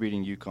 Xavier's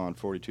beating UConn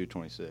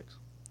 42-26.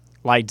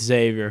 Like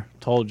Xavier.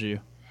 Told you.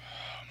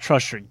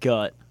 Trust your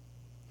gut.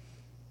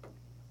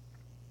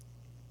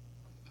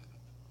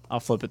 I'll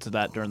flip it to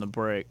that during the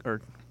break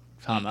or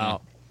timeout.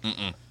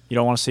 You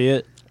don't want to see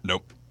it?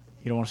 Nope.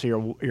 You don't want to see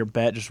your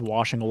bet just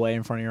washing away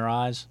in front of your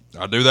eyes?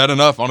 I do that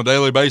enough on a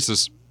daily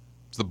basis.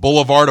 It's the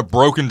boulevard of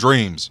broken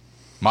dreams.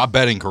 My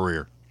betting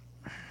career.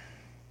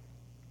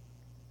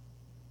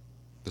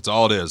 That's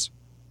all it is.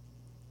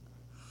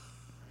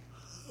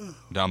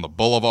 Down the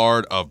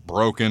boulevard of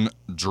broken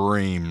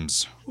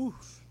dreams.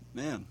 Oof,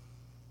 man.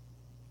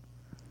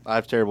 I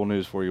have terrible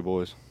news for you,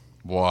 boys.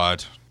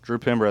 What? Drew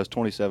Pember has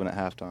 27 at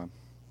halftime.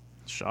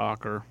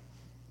 Shocker.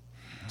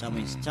 Tell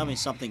me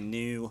something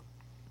new.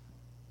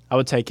 I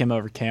would take him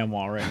over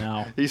Camwall right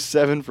now. He's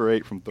 7 for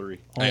 8 from 3.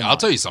 Hey, I'll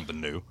tell you something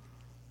new.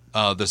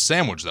 The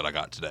sandwich that I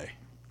got today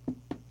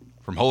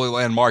from Holy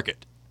Land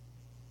Market.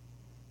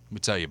 Let me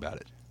tell you about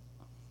it.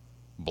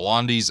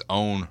 Blondie's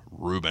own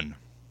Reuben.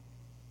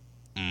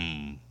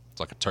 It's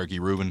like a turkey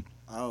Reuben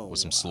with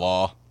some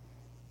slaw.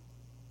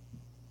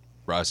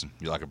 Bryson,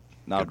 you like a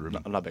good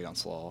Reuben? I'm not big on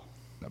slaw.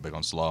 Not big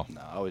on slaw?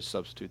 No, I always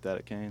substitute that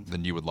at Cane's.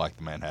 Then you would like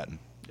the Manhattan.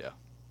 Yeah.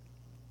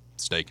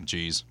 Steak and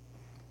cheese.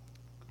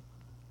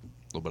 A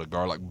little bit of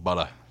garlic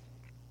butter.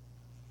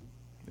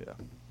 Yeah.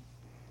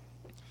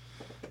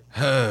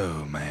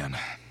 Oh, man.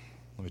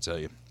 Let me tell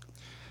you.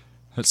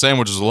 That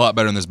sandwich is a lot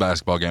better than this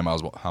basketball game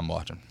I'm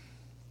watching.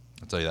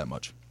 I'll tell you that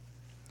much.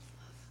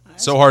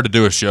 It's so hard to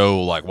do a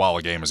show like while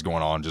a game is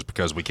going on just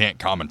because we can't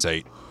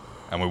commentate.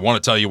 And we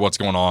want to tell you what's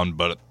going on,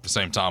 but at the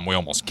same time, we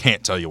almost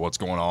can't tell you what's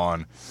going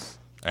on.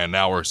 And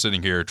now we're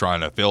sitting here trying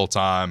to fill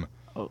time.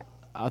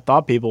 I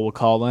thought people would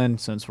call in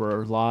since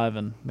we're live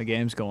and the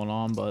game's going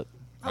on, but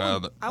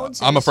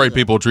I'm afraid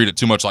people treat it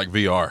too much like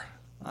VR.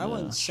 I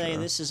wouldn't say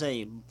this is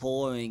a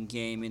boring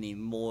game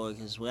anymore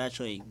because we're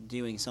actually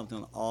doing something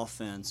on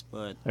offense.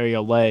 But there you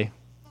go, Lay.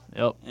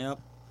 Yep.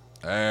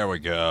 There we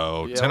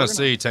go. Yeah,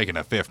 Tennessee taking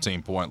a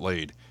 15-point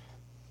lead.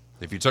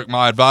 If you took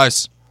my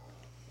advice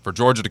for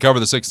Georgia to cover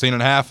the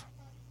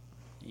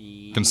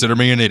 16.5, consider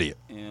me an idiot.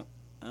 Yeah.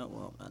 Oh,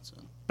 well, that's a...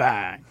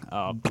 Bang.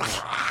 Oh,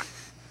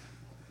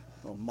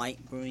 Mike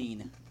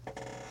Breen.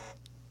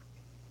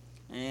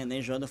 And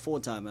there's your other 4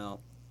 timeout.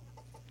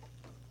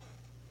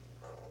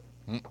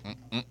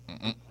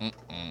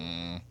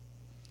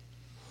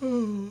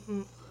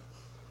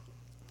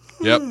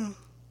 Yep.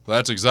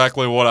 That's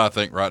exactly what I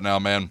think right now,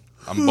 man.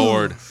 I'm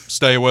bored.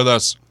 Stay with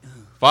us.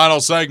 Final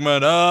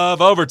segment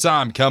of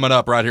Overtime coming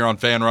up right here on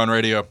Fan Run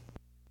Radio.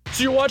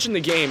 So you're watching the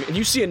game and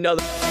you see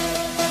another...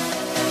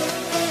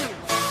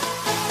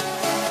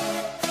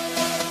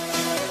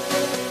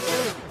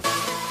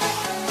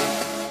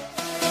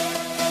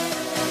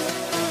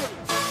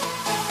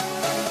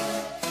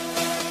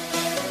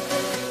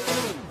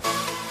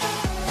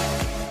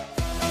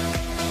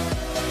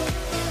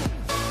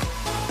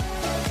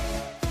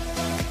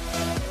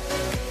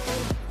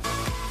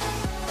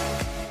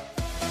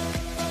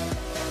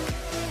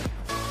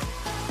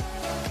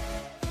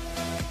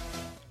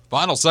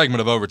 Final segment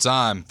of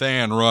Overtime.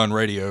 Fan Run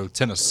Radio.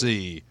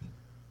 Tennessee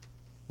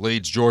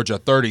leads Georgia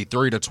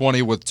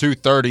 33-20 with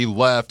 2:30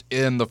 left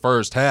in the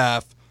first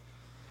half.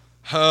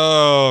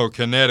 Oh,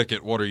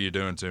 Connecticut, what are you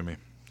doing to me?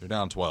 You're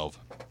down 12.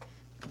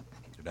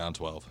 You're down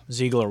 12.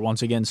 Ziegler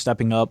once again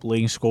stepping up,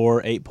 leading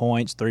scorer, 8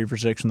 points, 3 for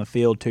 6 from the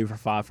field, 2 for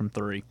 5 from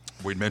 3.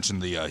 We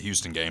mentioned the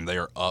Houston game. They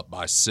are up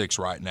by 6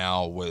 right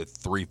now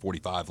with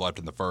 3:45 left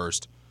in the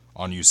first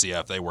on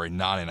UCF. They were a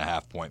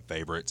 9.5-point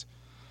favorite.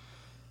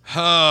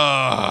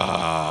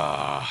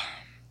 Now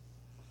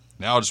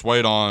just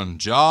wait on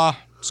Ja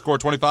score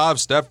 25,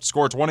 Steph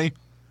score 20,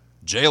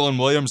 Jalen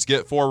Williams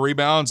get 4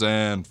 rebounds,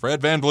 and Fred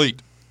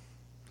VanVleet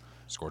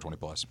score 20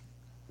 plus.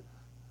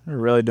 They're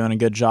really doing a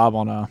good job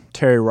on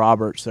Terry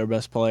Roberts, their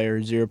best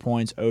player, 0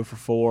 points, 0 for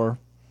 4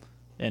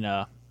 in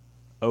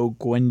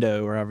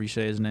Oguendo, or however you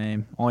say his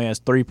name, only has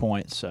 3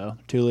 points. So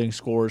 2 leading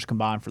scorers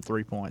combined for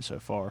 3 points so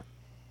far.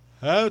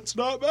 That's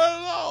not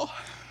bad at all.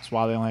 That's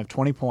why they only have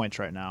 20 points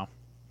right now.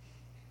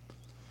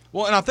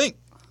 Well, and I think,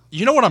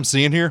 you know what I'm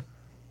seeing here?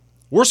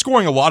 We're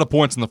scoring a lot of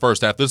points in the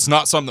first half. This is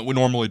not something that we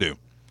normally do.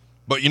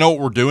 But you know what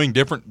we're doing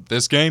different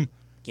this game?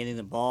 Getting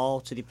the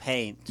ball to the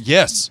paint.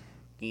 Yes.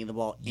 Getting the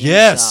ball inside.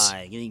 Yes.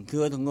 Getting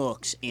good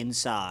looks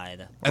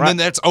inside. And then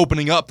that's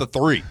opening up the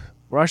 3.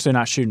 We're actually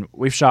not shooting.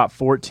 We've shot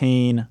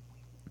 14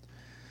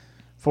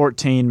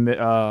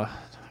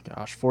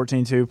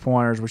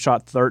 2-pointers. We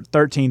shot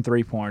 13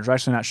 3-pointers. We're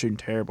actually not shooting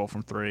terrible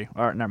from 3.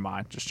 All right, never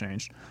mind. Just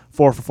changed.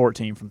 4 for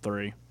 14 from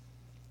 3.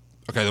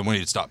 Okay, then we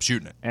need to stop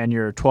shooting it. And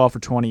you're 12 for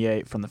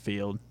 28 from the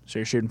field. So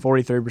you're shooting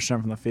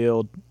 43% from the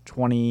field,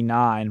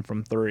 29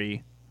 from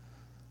 3.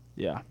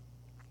 Yeah.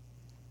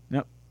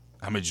 Yep.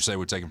 How many did you say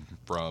we're taking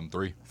from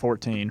 3?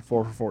 14.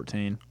 4 for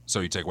 14.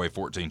 So you take away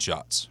 14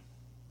 shots.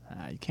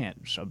 You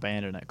can't just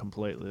abandon it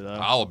completely, though.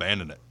 I'll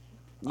abandon it.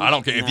 I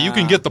don't care. If you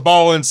can get the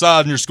ball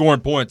inside and you're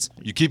scoring points,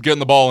 you keep getting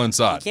the ball You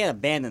inside. can't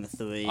abandon the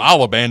 3.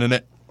 I'll abandon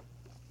it.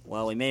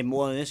 Well, we made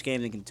more in this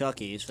game than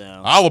Kentucky,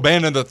 so. I'll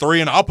abandon the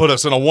 3, and I'll put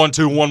us in a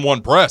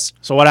 1-2-1-1 press.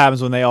 So what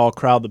happens when they all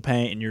crowd the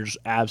paint and you're just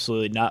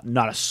absolutely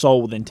not a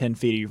soul within 10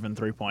 feet of you from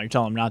 3-point? You're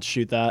telling them not to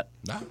shoot that?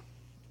 No.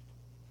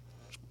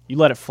 You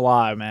let it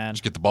fly, man.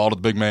 Just get the ball to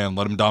the big man.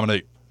 Let him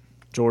dominate.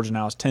 Georgia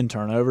now has 10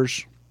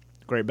 turnovers.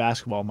 Great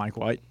basketball, Mike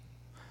White.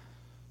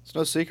 It's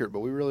no secret,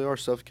 but we really are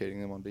suffocating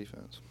them on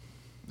defense.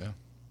 Yeah.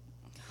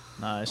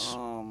 Nice.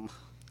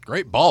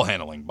 Great ball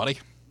handling, buddy.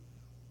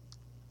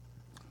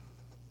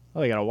 Oh,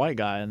 they got a white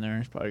guy in there.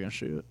 He's probably going to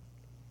shoot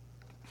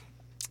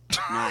it.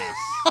 Nice.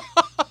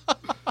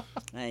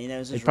 Man, he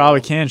knows his He probably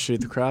role. can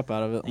shoot the crap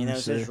out of it. He Let me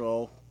knows see. his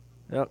role.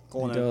 Yep,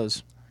 Corner. he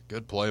does.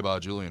 Good play by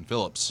Julian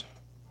Phillips.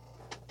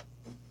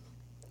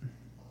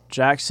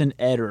 Jackson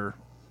Eder.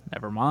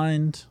 Never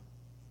mind.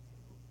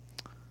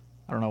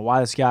 I don't know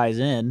why this guy's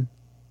in.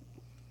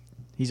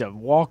 He's a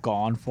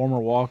walk-on, former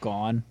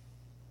walk-on,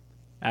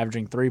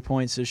 averaging 3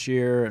 points this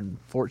year in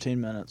 14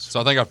 minutes.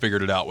 So I think I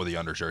figured it out with the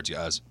undershirts,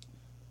 guys.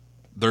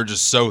 They're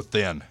just so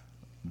thin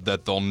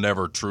that they'll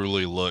never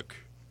truly look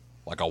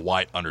like a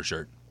white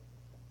undershirt.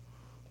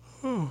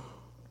 Yeah,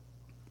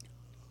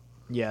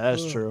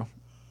 that's true.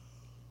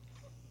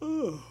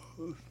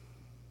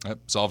 That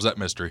solves that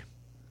mystery.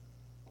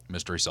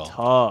 Mystery solved.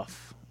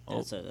 Tough.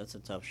 That's a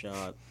tough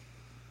shot.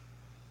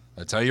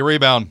 That's how you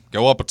rebound.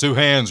 Go up with 2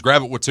 hands,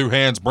 grab it with 2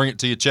 hands, bring it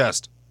to your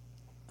chest.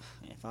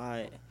 If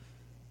I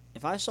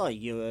saw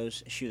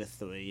Euros shoot a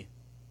 3.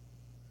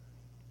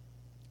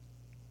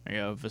 There you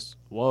go.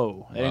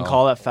 Whoa. They didn't Wow.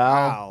 call that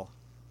foul.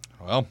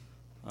 Wow. Well,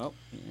 Oh,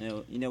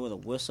 you know where the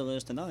whistle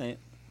is tonight.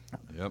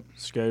 yep.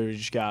 Scotty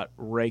just got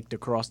raked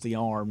across the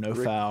arm. No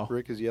foul.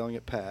 Rick is yelling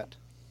at Pat.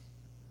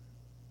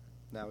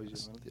 Now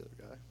he's yelling at the other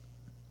guy.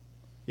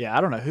 Yeah,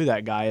 I don't know who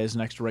that guy is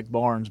next to Rick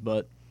Barnes,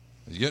 but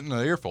He's getting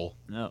an earful.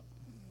 no.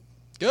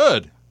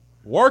 Good.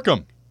 Work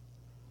him.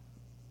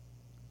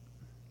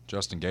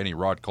 Justin Gainey,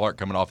 Rod Clark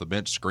coming off the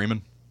bench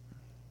screaming.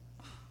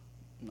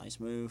 Nice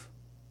move.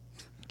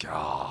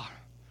 God.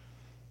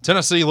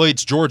 Tennessee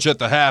leads Georgia at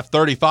the half,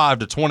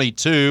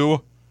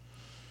 35-22.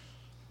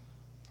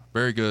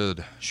 Very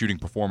good shooting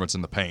performance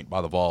in the paint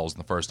by the Vols in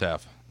the first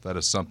half. That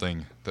is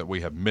something that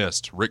we have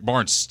missed. Rick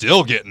Barnes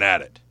still getting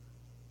at it.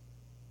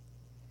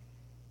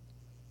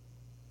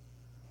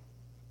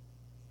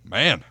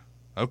 Man,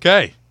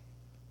 okay.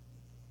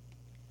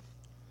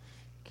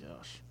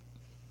 Gosh.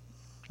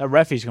 That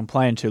ref he's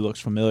complaining to looks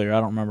familiar. I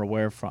don't remember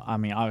where from. I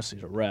mean, obviously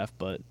he's a ref,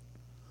 but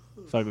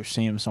I feel like we've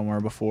seen him somewhere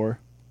before.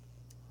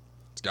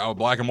 It's a guy with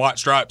black and white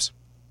stripes.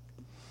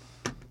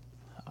 I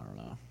don't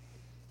know.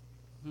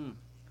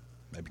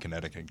 Maybe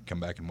Connecticut can come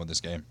back and win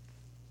this game.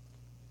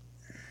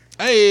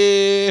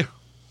 Hey!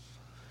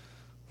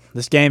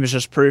 This game is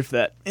just proof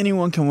that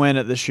anyone can win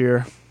it this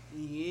year.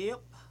 Yep.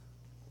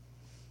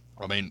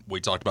 I mean, we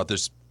talked about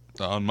this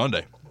on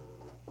Monday.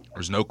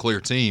 There's no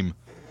clear team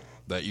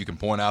that you can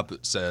point out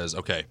that says,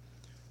 okay,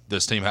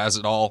 this team has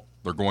it all.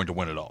 They're going to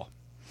win it all.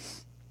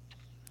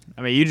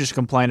 I mean, you just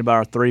complained about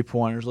our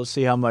three-pointers. Let's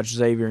see how much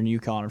Xavier and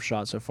UConn have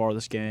shot so far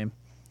this game.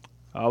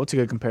 What's a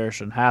good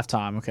comparison?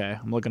 Halftime, okay.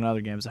 I'm looking at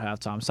other games at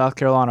halftime. South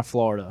Carolina,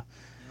 Florida.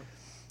 Yep.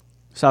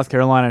 South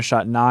Carolina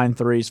shot 9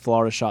 threes.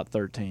 Florida shot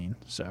 13,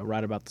 so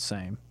right about the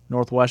same.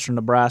 Northwestern,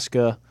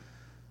 Nebraska.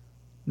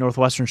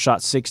 Northwestern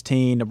shot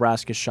 16.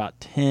 Nebraska shot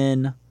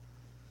 10.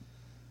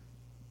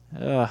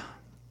 I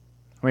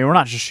mean, we're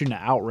not just shooting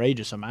an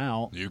outrageous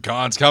amount.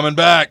 UConn's coming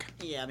back.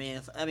 Yeah,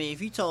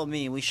 if you told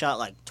me we shot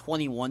like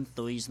 21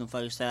 threes in the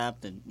first half,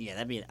 then yeah,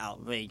 that'd be an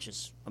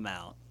outrageous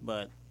amount.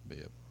 But Be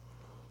a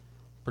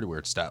pretty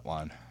weird stat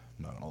line.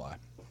 I'm not gonna lie.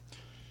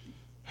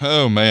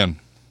 Oh man,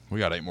 we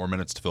got 8 more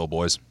minutes to fill,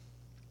 boys.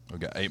 We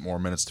got 8 more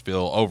minutes to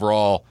fill.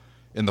 Overall,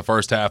 in the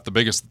first half, the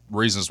biggest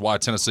reasons why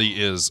Tennessee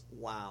is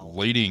wow,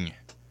 leading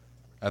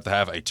at the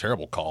half. A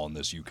terrible call in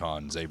this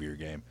UConn Xavier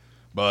game,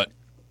 but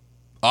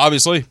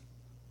obviously,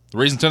 the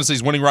reason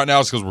Tennessee's winning right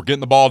now is because we're getting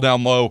the ball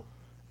down low,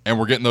 and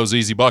we're getting those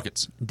easy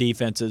buckets.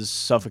 Defense is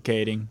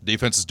suffocating.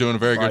 Defense is doing a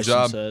very good Bryson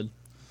job. said.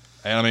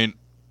 And, I mean,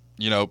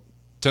 you know,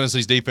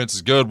 Tennessee's defense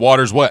is good.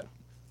 Water's wet.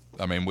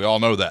 I mean, we all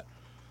know that.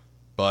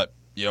 But,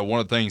 you know, one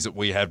of the things that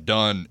we have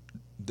done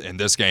in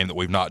this game that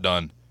we've not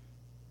done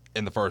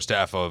in the first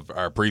half of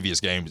our previous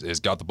games is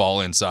got the ball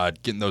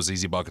inside, getting those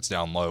easy buckets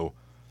down low.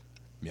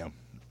 You know,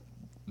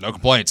 no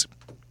complaints.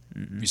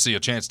 If you see a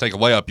chance to take a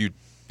layup, you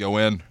go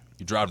in,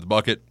 you drive to the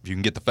bucket. If you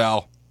can get the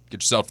foul,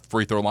 get yourself to the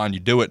free throw line, you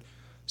do it.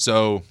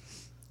 So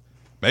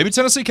maybe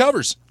Tennessee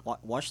covers.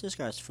 Watch this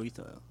guy's free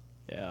throw.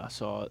 Yeah,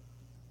 so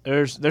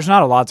there's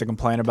not a lot to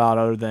complain about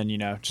other than, you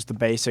know, just the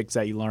basics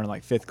that you learn in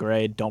like 5th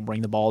grade. Don't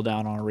bring the ball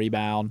down on a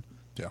rebound.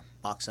 Yeah.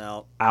 Box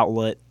out.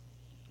 Outlet.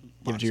 Give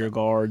it Box to your out.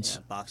 guards.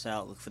 Yeah, box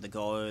out. Look for the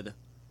guard.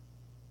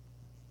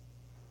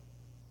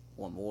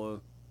 One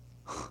more.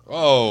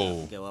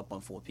 Oh, Go up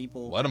on 4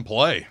 people. let him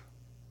play.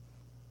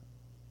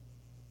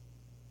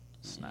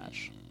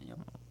 Snatch. Yep.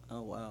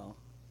 Oh, wow.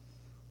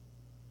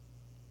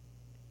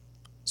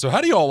 So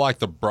how do you all like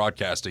the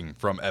broadcasting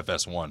from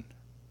FS1?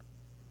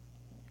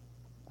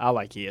 I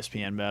like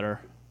ESPN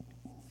better.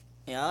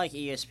 Yeah, I like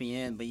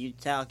ESPN, but you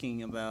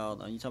talking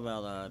about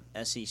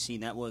SEC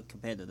Network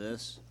compared to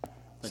this?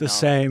 It's the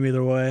same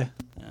either way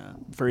Yeah.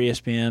 for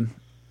ESPN.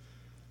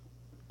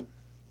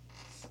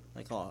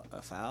 They call it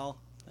a foul.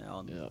 Yep.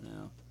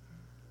 Yeah.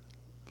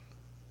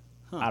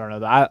 I don't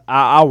know.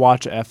 I'll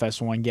watch a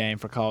FS1 game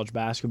for college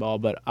basketball,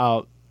 but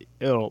I'll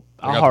I got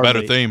hardly, the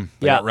better theme.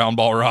 They Yeah. got round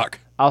ball rock.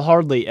 I'll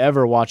hardly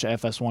ever watch a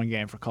FS1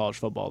 game for college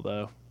football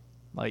though.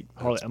 Like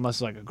hardly, unless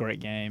it's like a great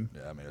game.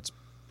 Yeah, I mean, it's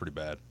pretty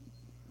bad.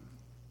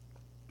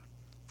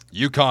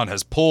 UConn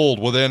has pulled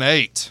within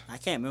 8. I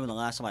can't remember the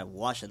last time I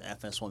watched an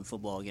FS1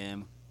 football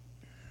game.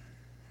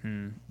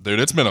 Dude,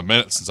 it's been a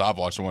minute since I've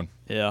watched one.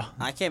 Yeah,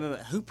 I can't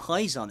remember who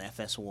plays on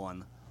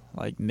FS1.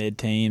 like mid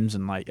teams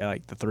and like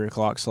the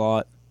 3:00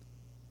 slot,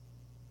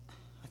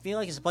 I feel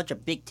like it's a bunch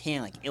of Big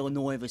Ten, like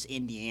Illinois versus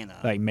Indiana.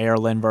 like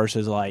Maryland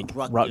versus like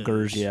Rutgers.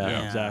 Rutgers. Yeah,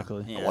 Yeah.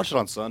 exactly. Yeah. I watch it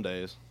on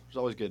Sundays. There's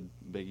always good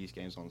Big East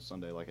games on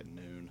Sunday, like at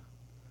noon.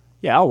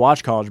 Yeah, I'll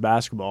watch college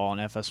basketball on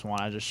FS1.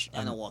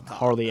 I don't want college.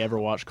 hardly ever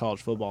watch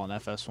college football on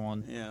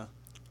FS1. Yeah.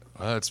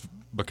 Well, it's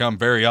become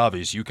very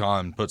obvious.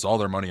 UConn puts all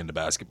their money into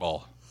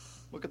basketball.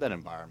 Look at that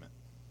environment.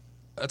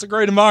 That's a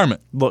great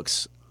environment.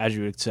 Looks, as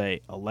you would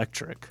say,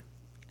 electric,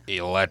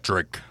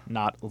 Electric.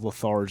 not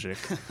lethargic.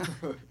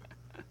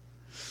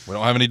 We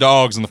don't have any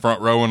dogs in the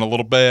front row in a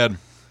little bed.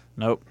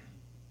 Nope.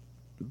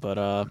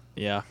 But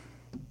yeah,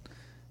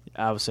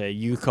 I would say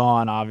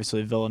UConn,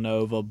 obviously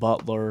Villanova,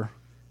 Butler,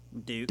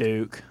 Duke.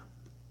 Duke,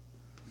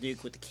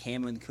 Duke with the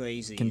Cameron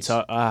Crazies.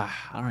 Kentucky. I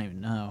don't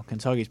even know.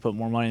 Kentucky's put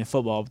more money in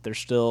football, but they're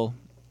still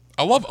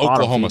I love Bottom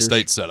Oklahoma feeders.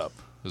 State's setup,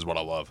 is what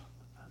I love.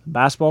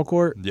 basketball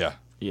court. Yeah.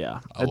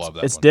 Yeah, I love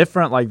that It's one.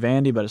 different like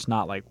Vandy, but it's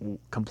not like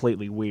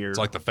completely weird. It's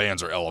like the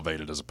fans are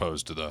elevated as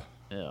opposed to the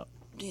yeah.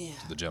 Yeah.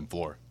 gym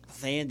floor.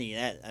 Vandy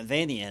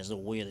has the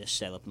weirdest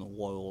setup in the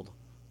world.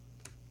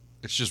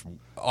 It's just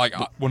like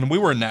when we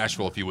were in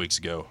Nashville a few weeks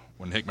ago,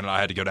 when Hickman and I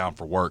had to go down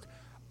for work,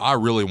 I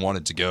really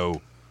wanted to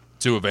go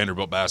to a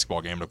Vanderbilt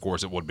basketball game. And of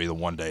course, it would be the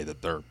one day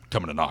that they're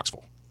coming to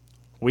Knoxville.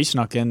 We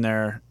snuck in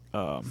there,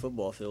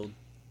 Football field.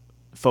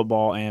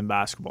 football and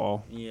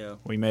basketball. Yeah.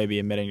 We may be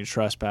admitting to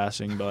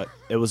trespassing, but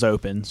it was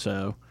open,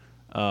 so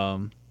I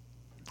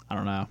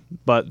don't know.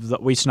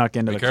 But we snuck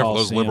into Be the careful,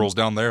 those Coliseum. liberals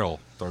down there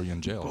will throw you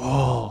in jail.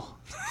 Oh,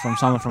 from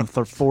something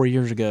from 4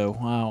 years ago.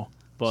 Wow.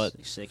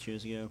 But 6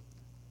 years ago.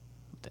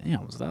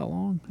 damn, was that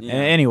long? Yeah.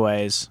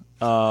 Anyways,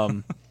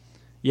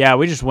 yeah,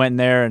 we just went in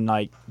there and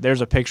like,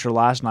 there's a picture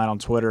last night on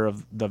Twitter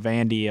of the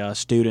Vandy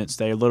students.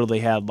 They literally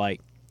had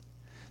like,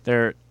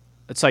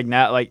 it's like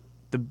now like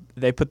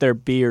they put their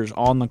beers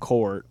on the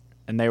court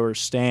and they were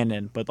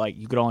standing, but like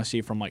you could only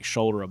see from like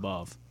shoulder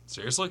above.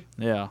 Seriously?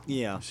 Yeah.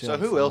 Yeah. So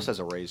who else has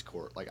a raised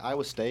court? Like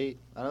Iowa State?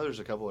 I know there's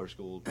a couple other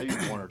schools, maybe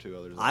one or two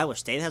others. Iowa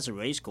State has a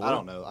raised court. I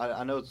don't know.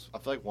 I know. I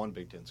feel like one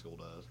Big Ten school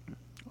does.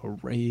 A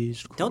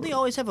raised court. Don't they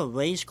always have a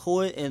raised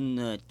court in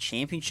the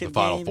championship The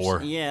Final games?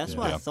 Four. Yeah, that's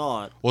what Yeah. I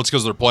thought. Well, it's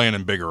because they're playing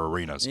in bigger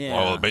arenas. Yeah.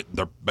 Well,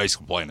 they're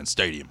basically playing in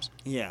stadiums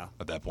Yeah.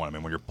 at that point. I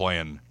mean, when you're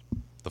playing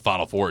the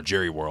Final Four at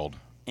Jerry World,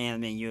 And I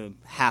mean, you're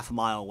half a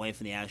mile away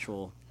from the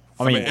actual.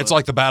 I mean, floor. it's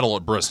like the battle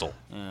at Bristol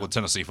Yeah. with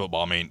Tennessee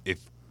football. I mean, if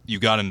you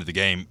got into the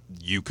game,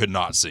 you could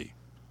not see.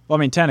 Well, I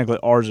mean, technically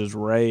ours is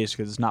raised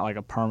because it's not like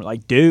a permanent.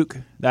 Like Duke,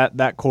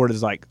 that court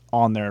is like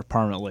on there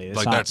permanently. It's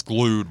Like not, that's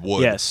glued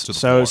wood. yes. To the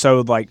So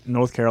floor. like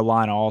North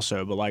Carolina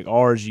also, but like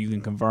ours, you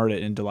can convert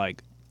it into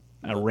like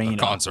arena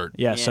concert.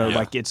 Yeah. So Yeah.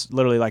 like it's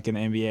literally like in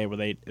the NBA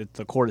where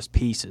the court is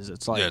pieces.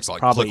 It's like Yeah, it's like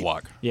probably click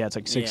lock. Yeah, it's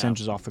like 6 Yeah.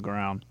 inches off the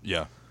ground.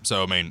 Yeah.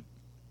 So I mean,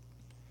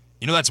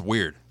 that's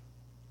weird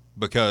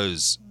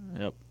because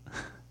Yep.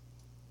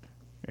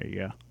 There you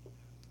go.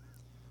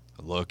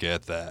 look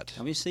at that.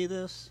 Let me see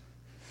this.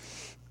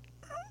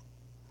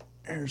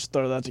 Here, just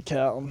throw that to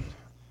Calvin.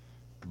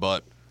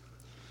 But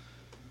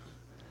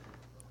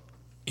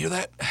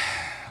that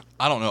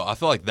I don't know. I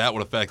feel like that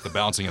would affect the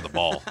bouncing of the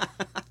ball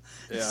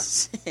Yeah.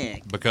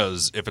 Sick.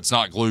 because if it's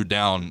not glued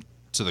down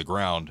to the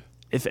ground,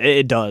 If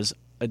it does,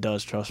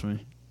 trust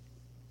me.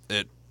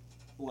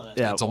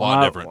 It's a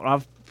lot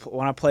different.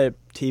 When I play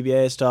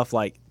TBA and stuff,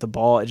 like the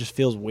ball, it just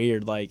feels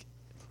weird. Like,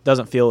 it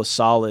doesn't feel as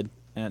solid,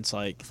 and it's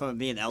like from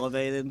being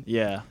elevated.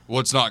 Yeah. Well,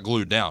 it's not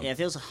glued down. Yeah, it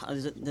feels.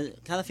 Does it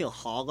kind of feel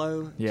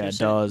hollow? Yeah, it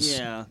does.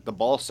 Yeah. The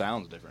ball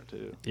sounds different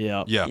too.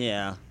 Yeah. Yeah.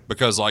 Yeah.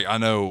 Because like I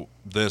know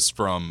this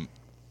from,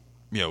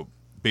 being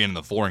in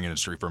the flooring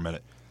industry for a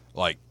minute.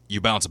 Like you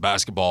bounce a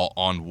basketball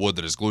on wood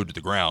that is glued to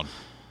the ground,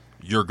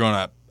 you're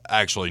gonna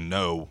actually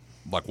know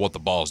like what the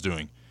ball is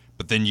doing.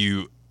 But then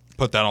you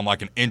put that on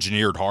like an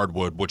engineered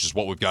hardwood, which is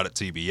what we've got at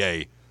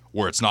TBA,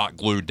 where it's not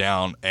glued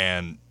down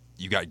and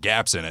you got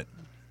gaps in it.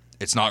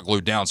 It's not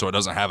glued down, so it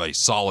doesn't have a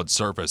solid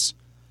surface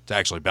to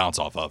actually bounce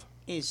off of.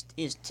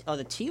 Are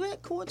the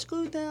T-Rec courts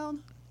glued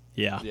down?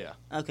 Yeah. Yeah.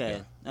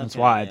 Okay. That's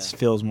why it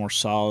feels more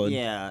solid.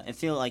 Yeah, I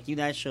feel like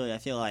I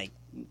feel like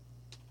I'm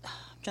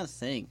trying to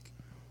think.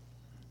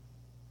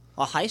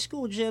 Are high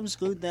school gyms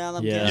glued down?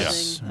 I'm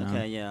guessing. Yes.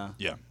 Okay, yeah.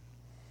 Yeah.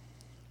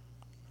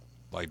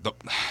 Like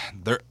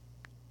they're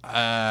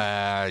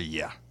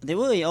yeah. They're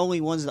really the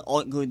only ones that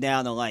aren't glued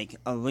down are like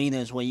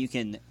arenas where you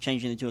can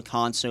change it into a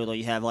concert, or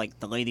you have like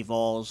the Lady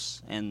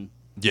Vols and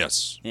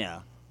Yes.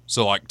 yeah.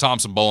 So like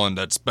Thompson Bowling,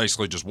 that's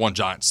basically just one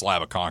giant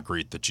slab of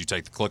concrete that you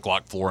take the click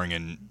lock flooring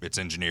and it's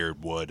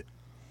engineered wood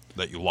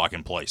that you lock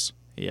in place.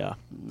 Yeah.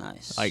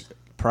 Nice. Like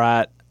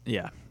Pratt,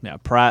 yeah.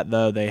 Pratt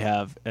though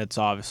it's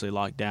obviously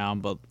locked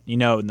down, but I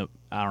don't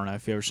know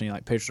if you ever seen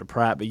like pictures of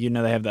Pratt, but they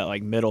have that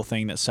like middle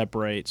thing that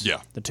separates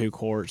the two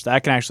courts.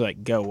 That can actually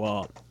like go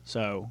up.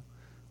 So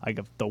like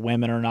if the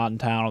women are not in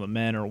town or the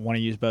men or want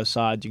to use both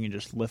sides, you can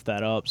just lift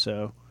that up.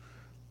 So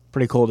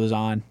pretty cool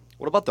design.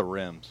 What about the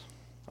rims?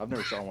 I've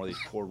never saw one of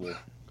these portable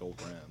gold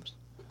rims.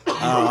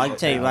 Oh, I can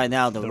tell you right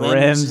now, the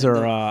rims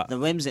are the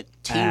rims at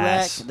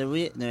T-Rec. The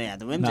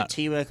rims at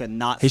T-Rec are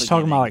not. He's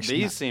talking about like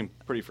these seem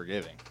pretty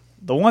forgiving.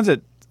 The ones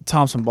at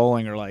Thompson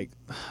Bowling are like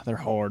they're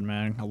hard,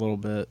 man. A little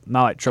bit,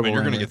 not like triple.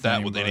 You're going to to get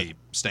that with any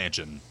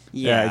stanchion.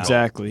 Yeah,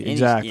 exactly.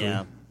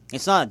 Yeah.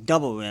 It's not a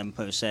double rim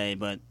per se,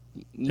 but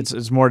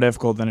it's more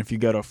difficult than if you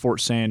go to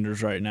Fort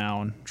Sanders right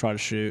now and try to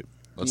shoot.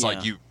 It's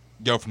like you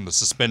go from the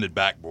suspended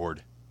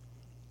backboard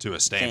to a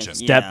stanchion.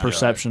 Depth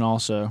perception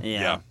also.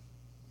 Yeah.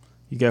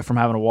 You go from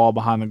having a wall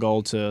behind the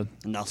goal to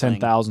Nothing.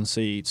 10,000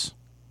 seats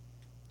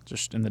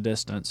just in the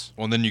distance.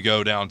 Well, and then you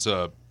go down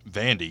to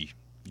Vandy,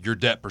 your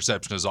depth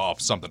perception is off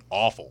something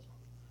awful.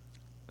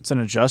 It's an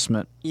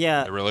adjustment.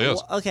 Yeah. It really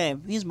is. Well, okay,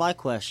 here's my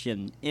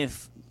question.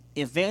 If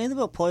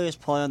Vanderbilt players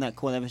play on that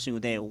court every single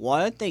day,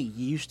 why aren't they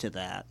used to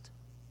that?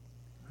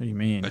 What do you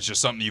mean? It's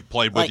just something you've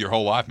played with your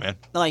whole life, man.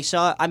 Like,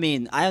 so, I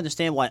mean, I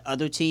understand why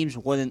other teams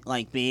wouldn't,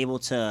 like, be able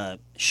to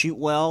shoot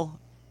well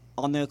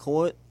on their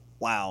court.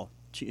 Wow.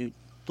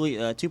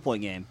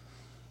 2-point game.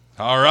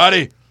 All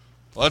righty.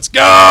 Let's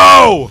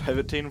go!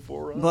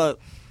 17-4 run. But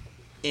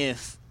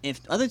if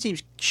other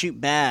teams shoot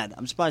bad,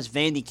 I'm surprised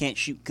Vandy can't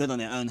shoot good on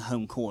their own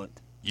home court.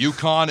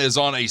 UConn is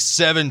on a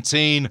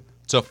 17-4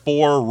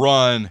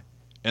 run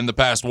in the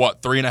past,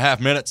 3.5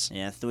 minutes?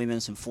 Yeah, 3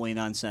 minutes and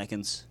 49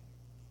 seconds.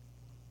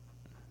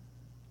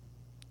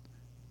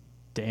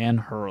 Dan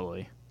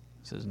Hurley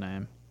is his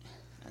name.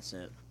 That's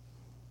it.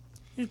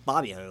 Who's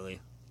Bobby Hurley?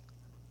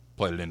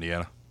 Played at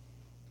Indiana.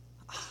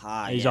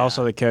 He's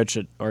also the coach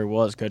he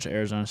was coach at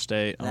Arizona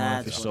State. I don't know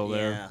if he's still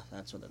there. Yeah,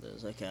 that's what it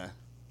is. Okay.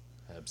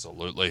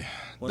 Absolutely.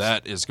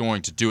 That is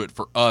going to do it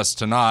for us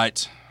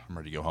tonight. I'm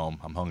ready to go home.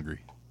 I'm hungry.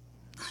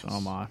 So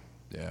am I.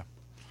 Yeah.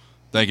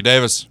 Thank you,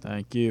 Davis.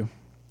 Thank you.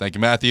 Thank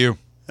you, Matthew.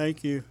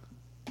 Thank you.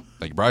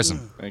 Thank you,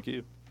 Bryson. Thank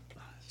you.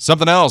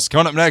 Something else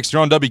coming up next.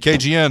 You're on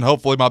WKGN.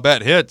 Hopefully my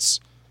bet hits.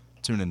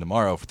 Tune in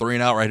tomorrow for 3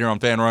 and Out right here on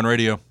Fan Run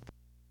Radio.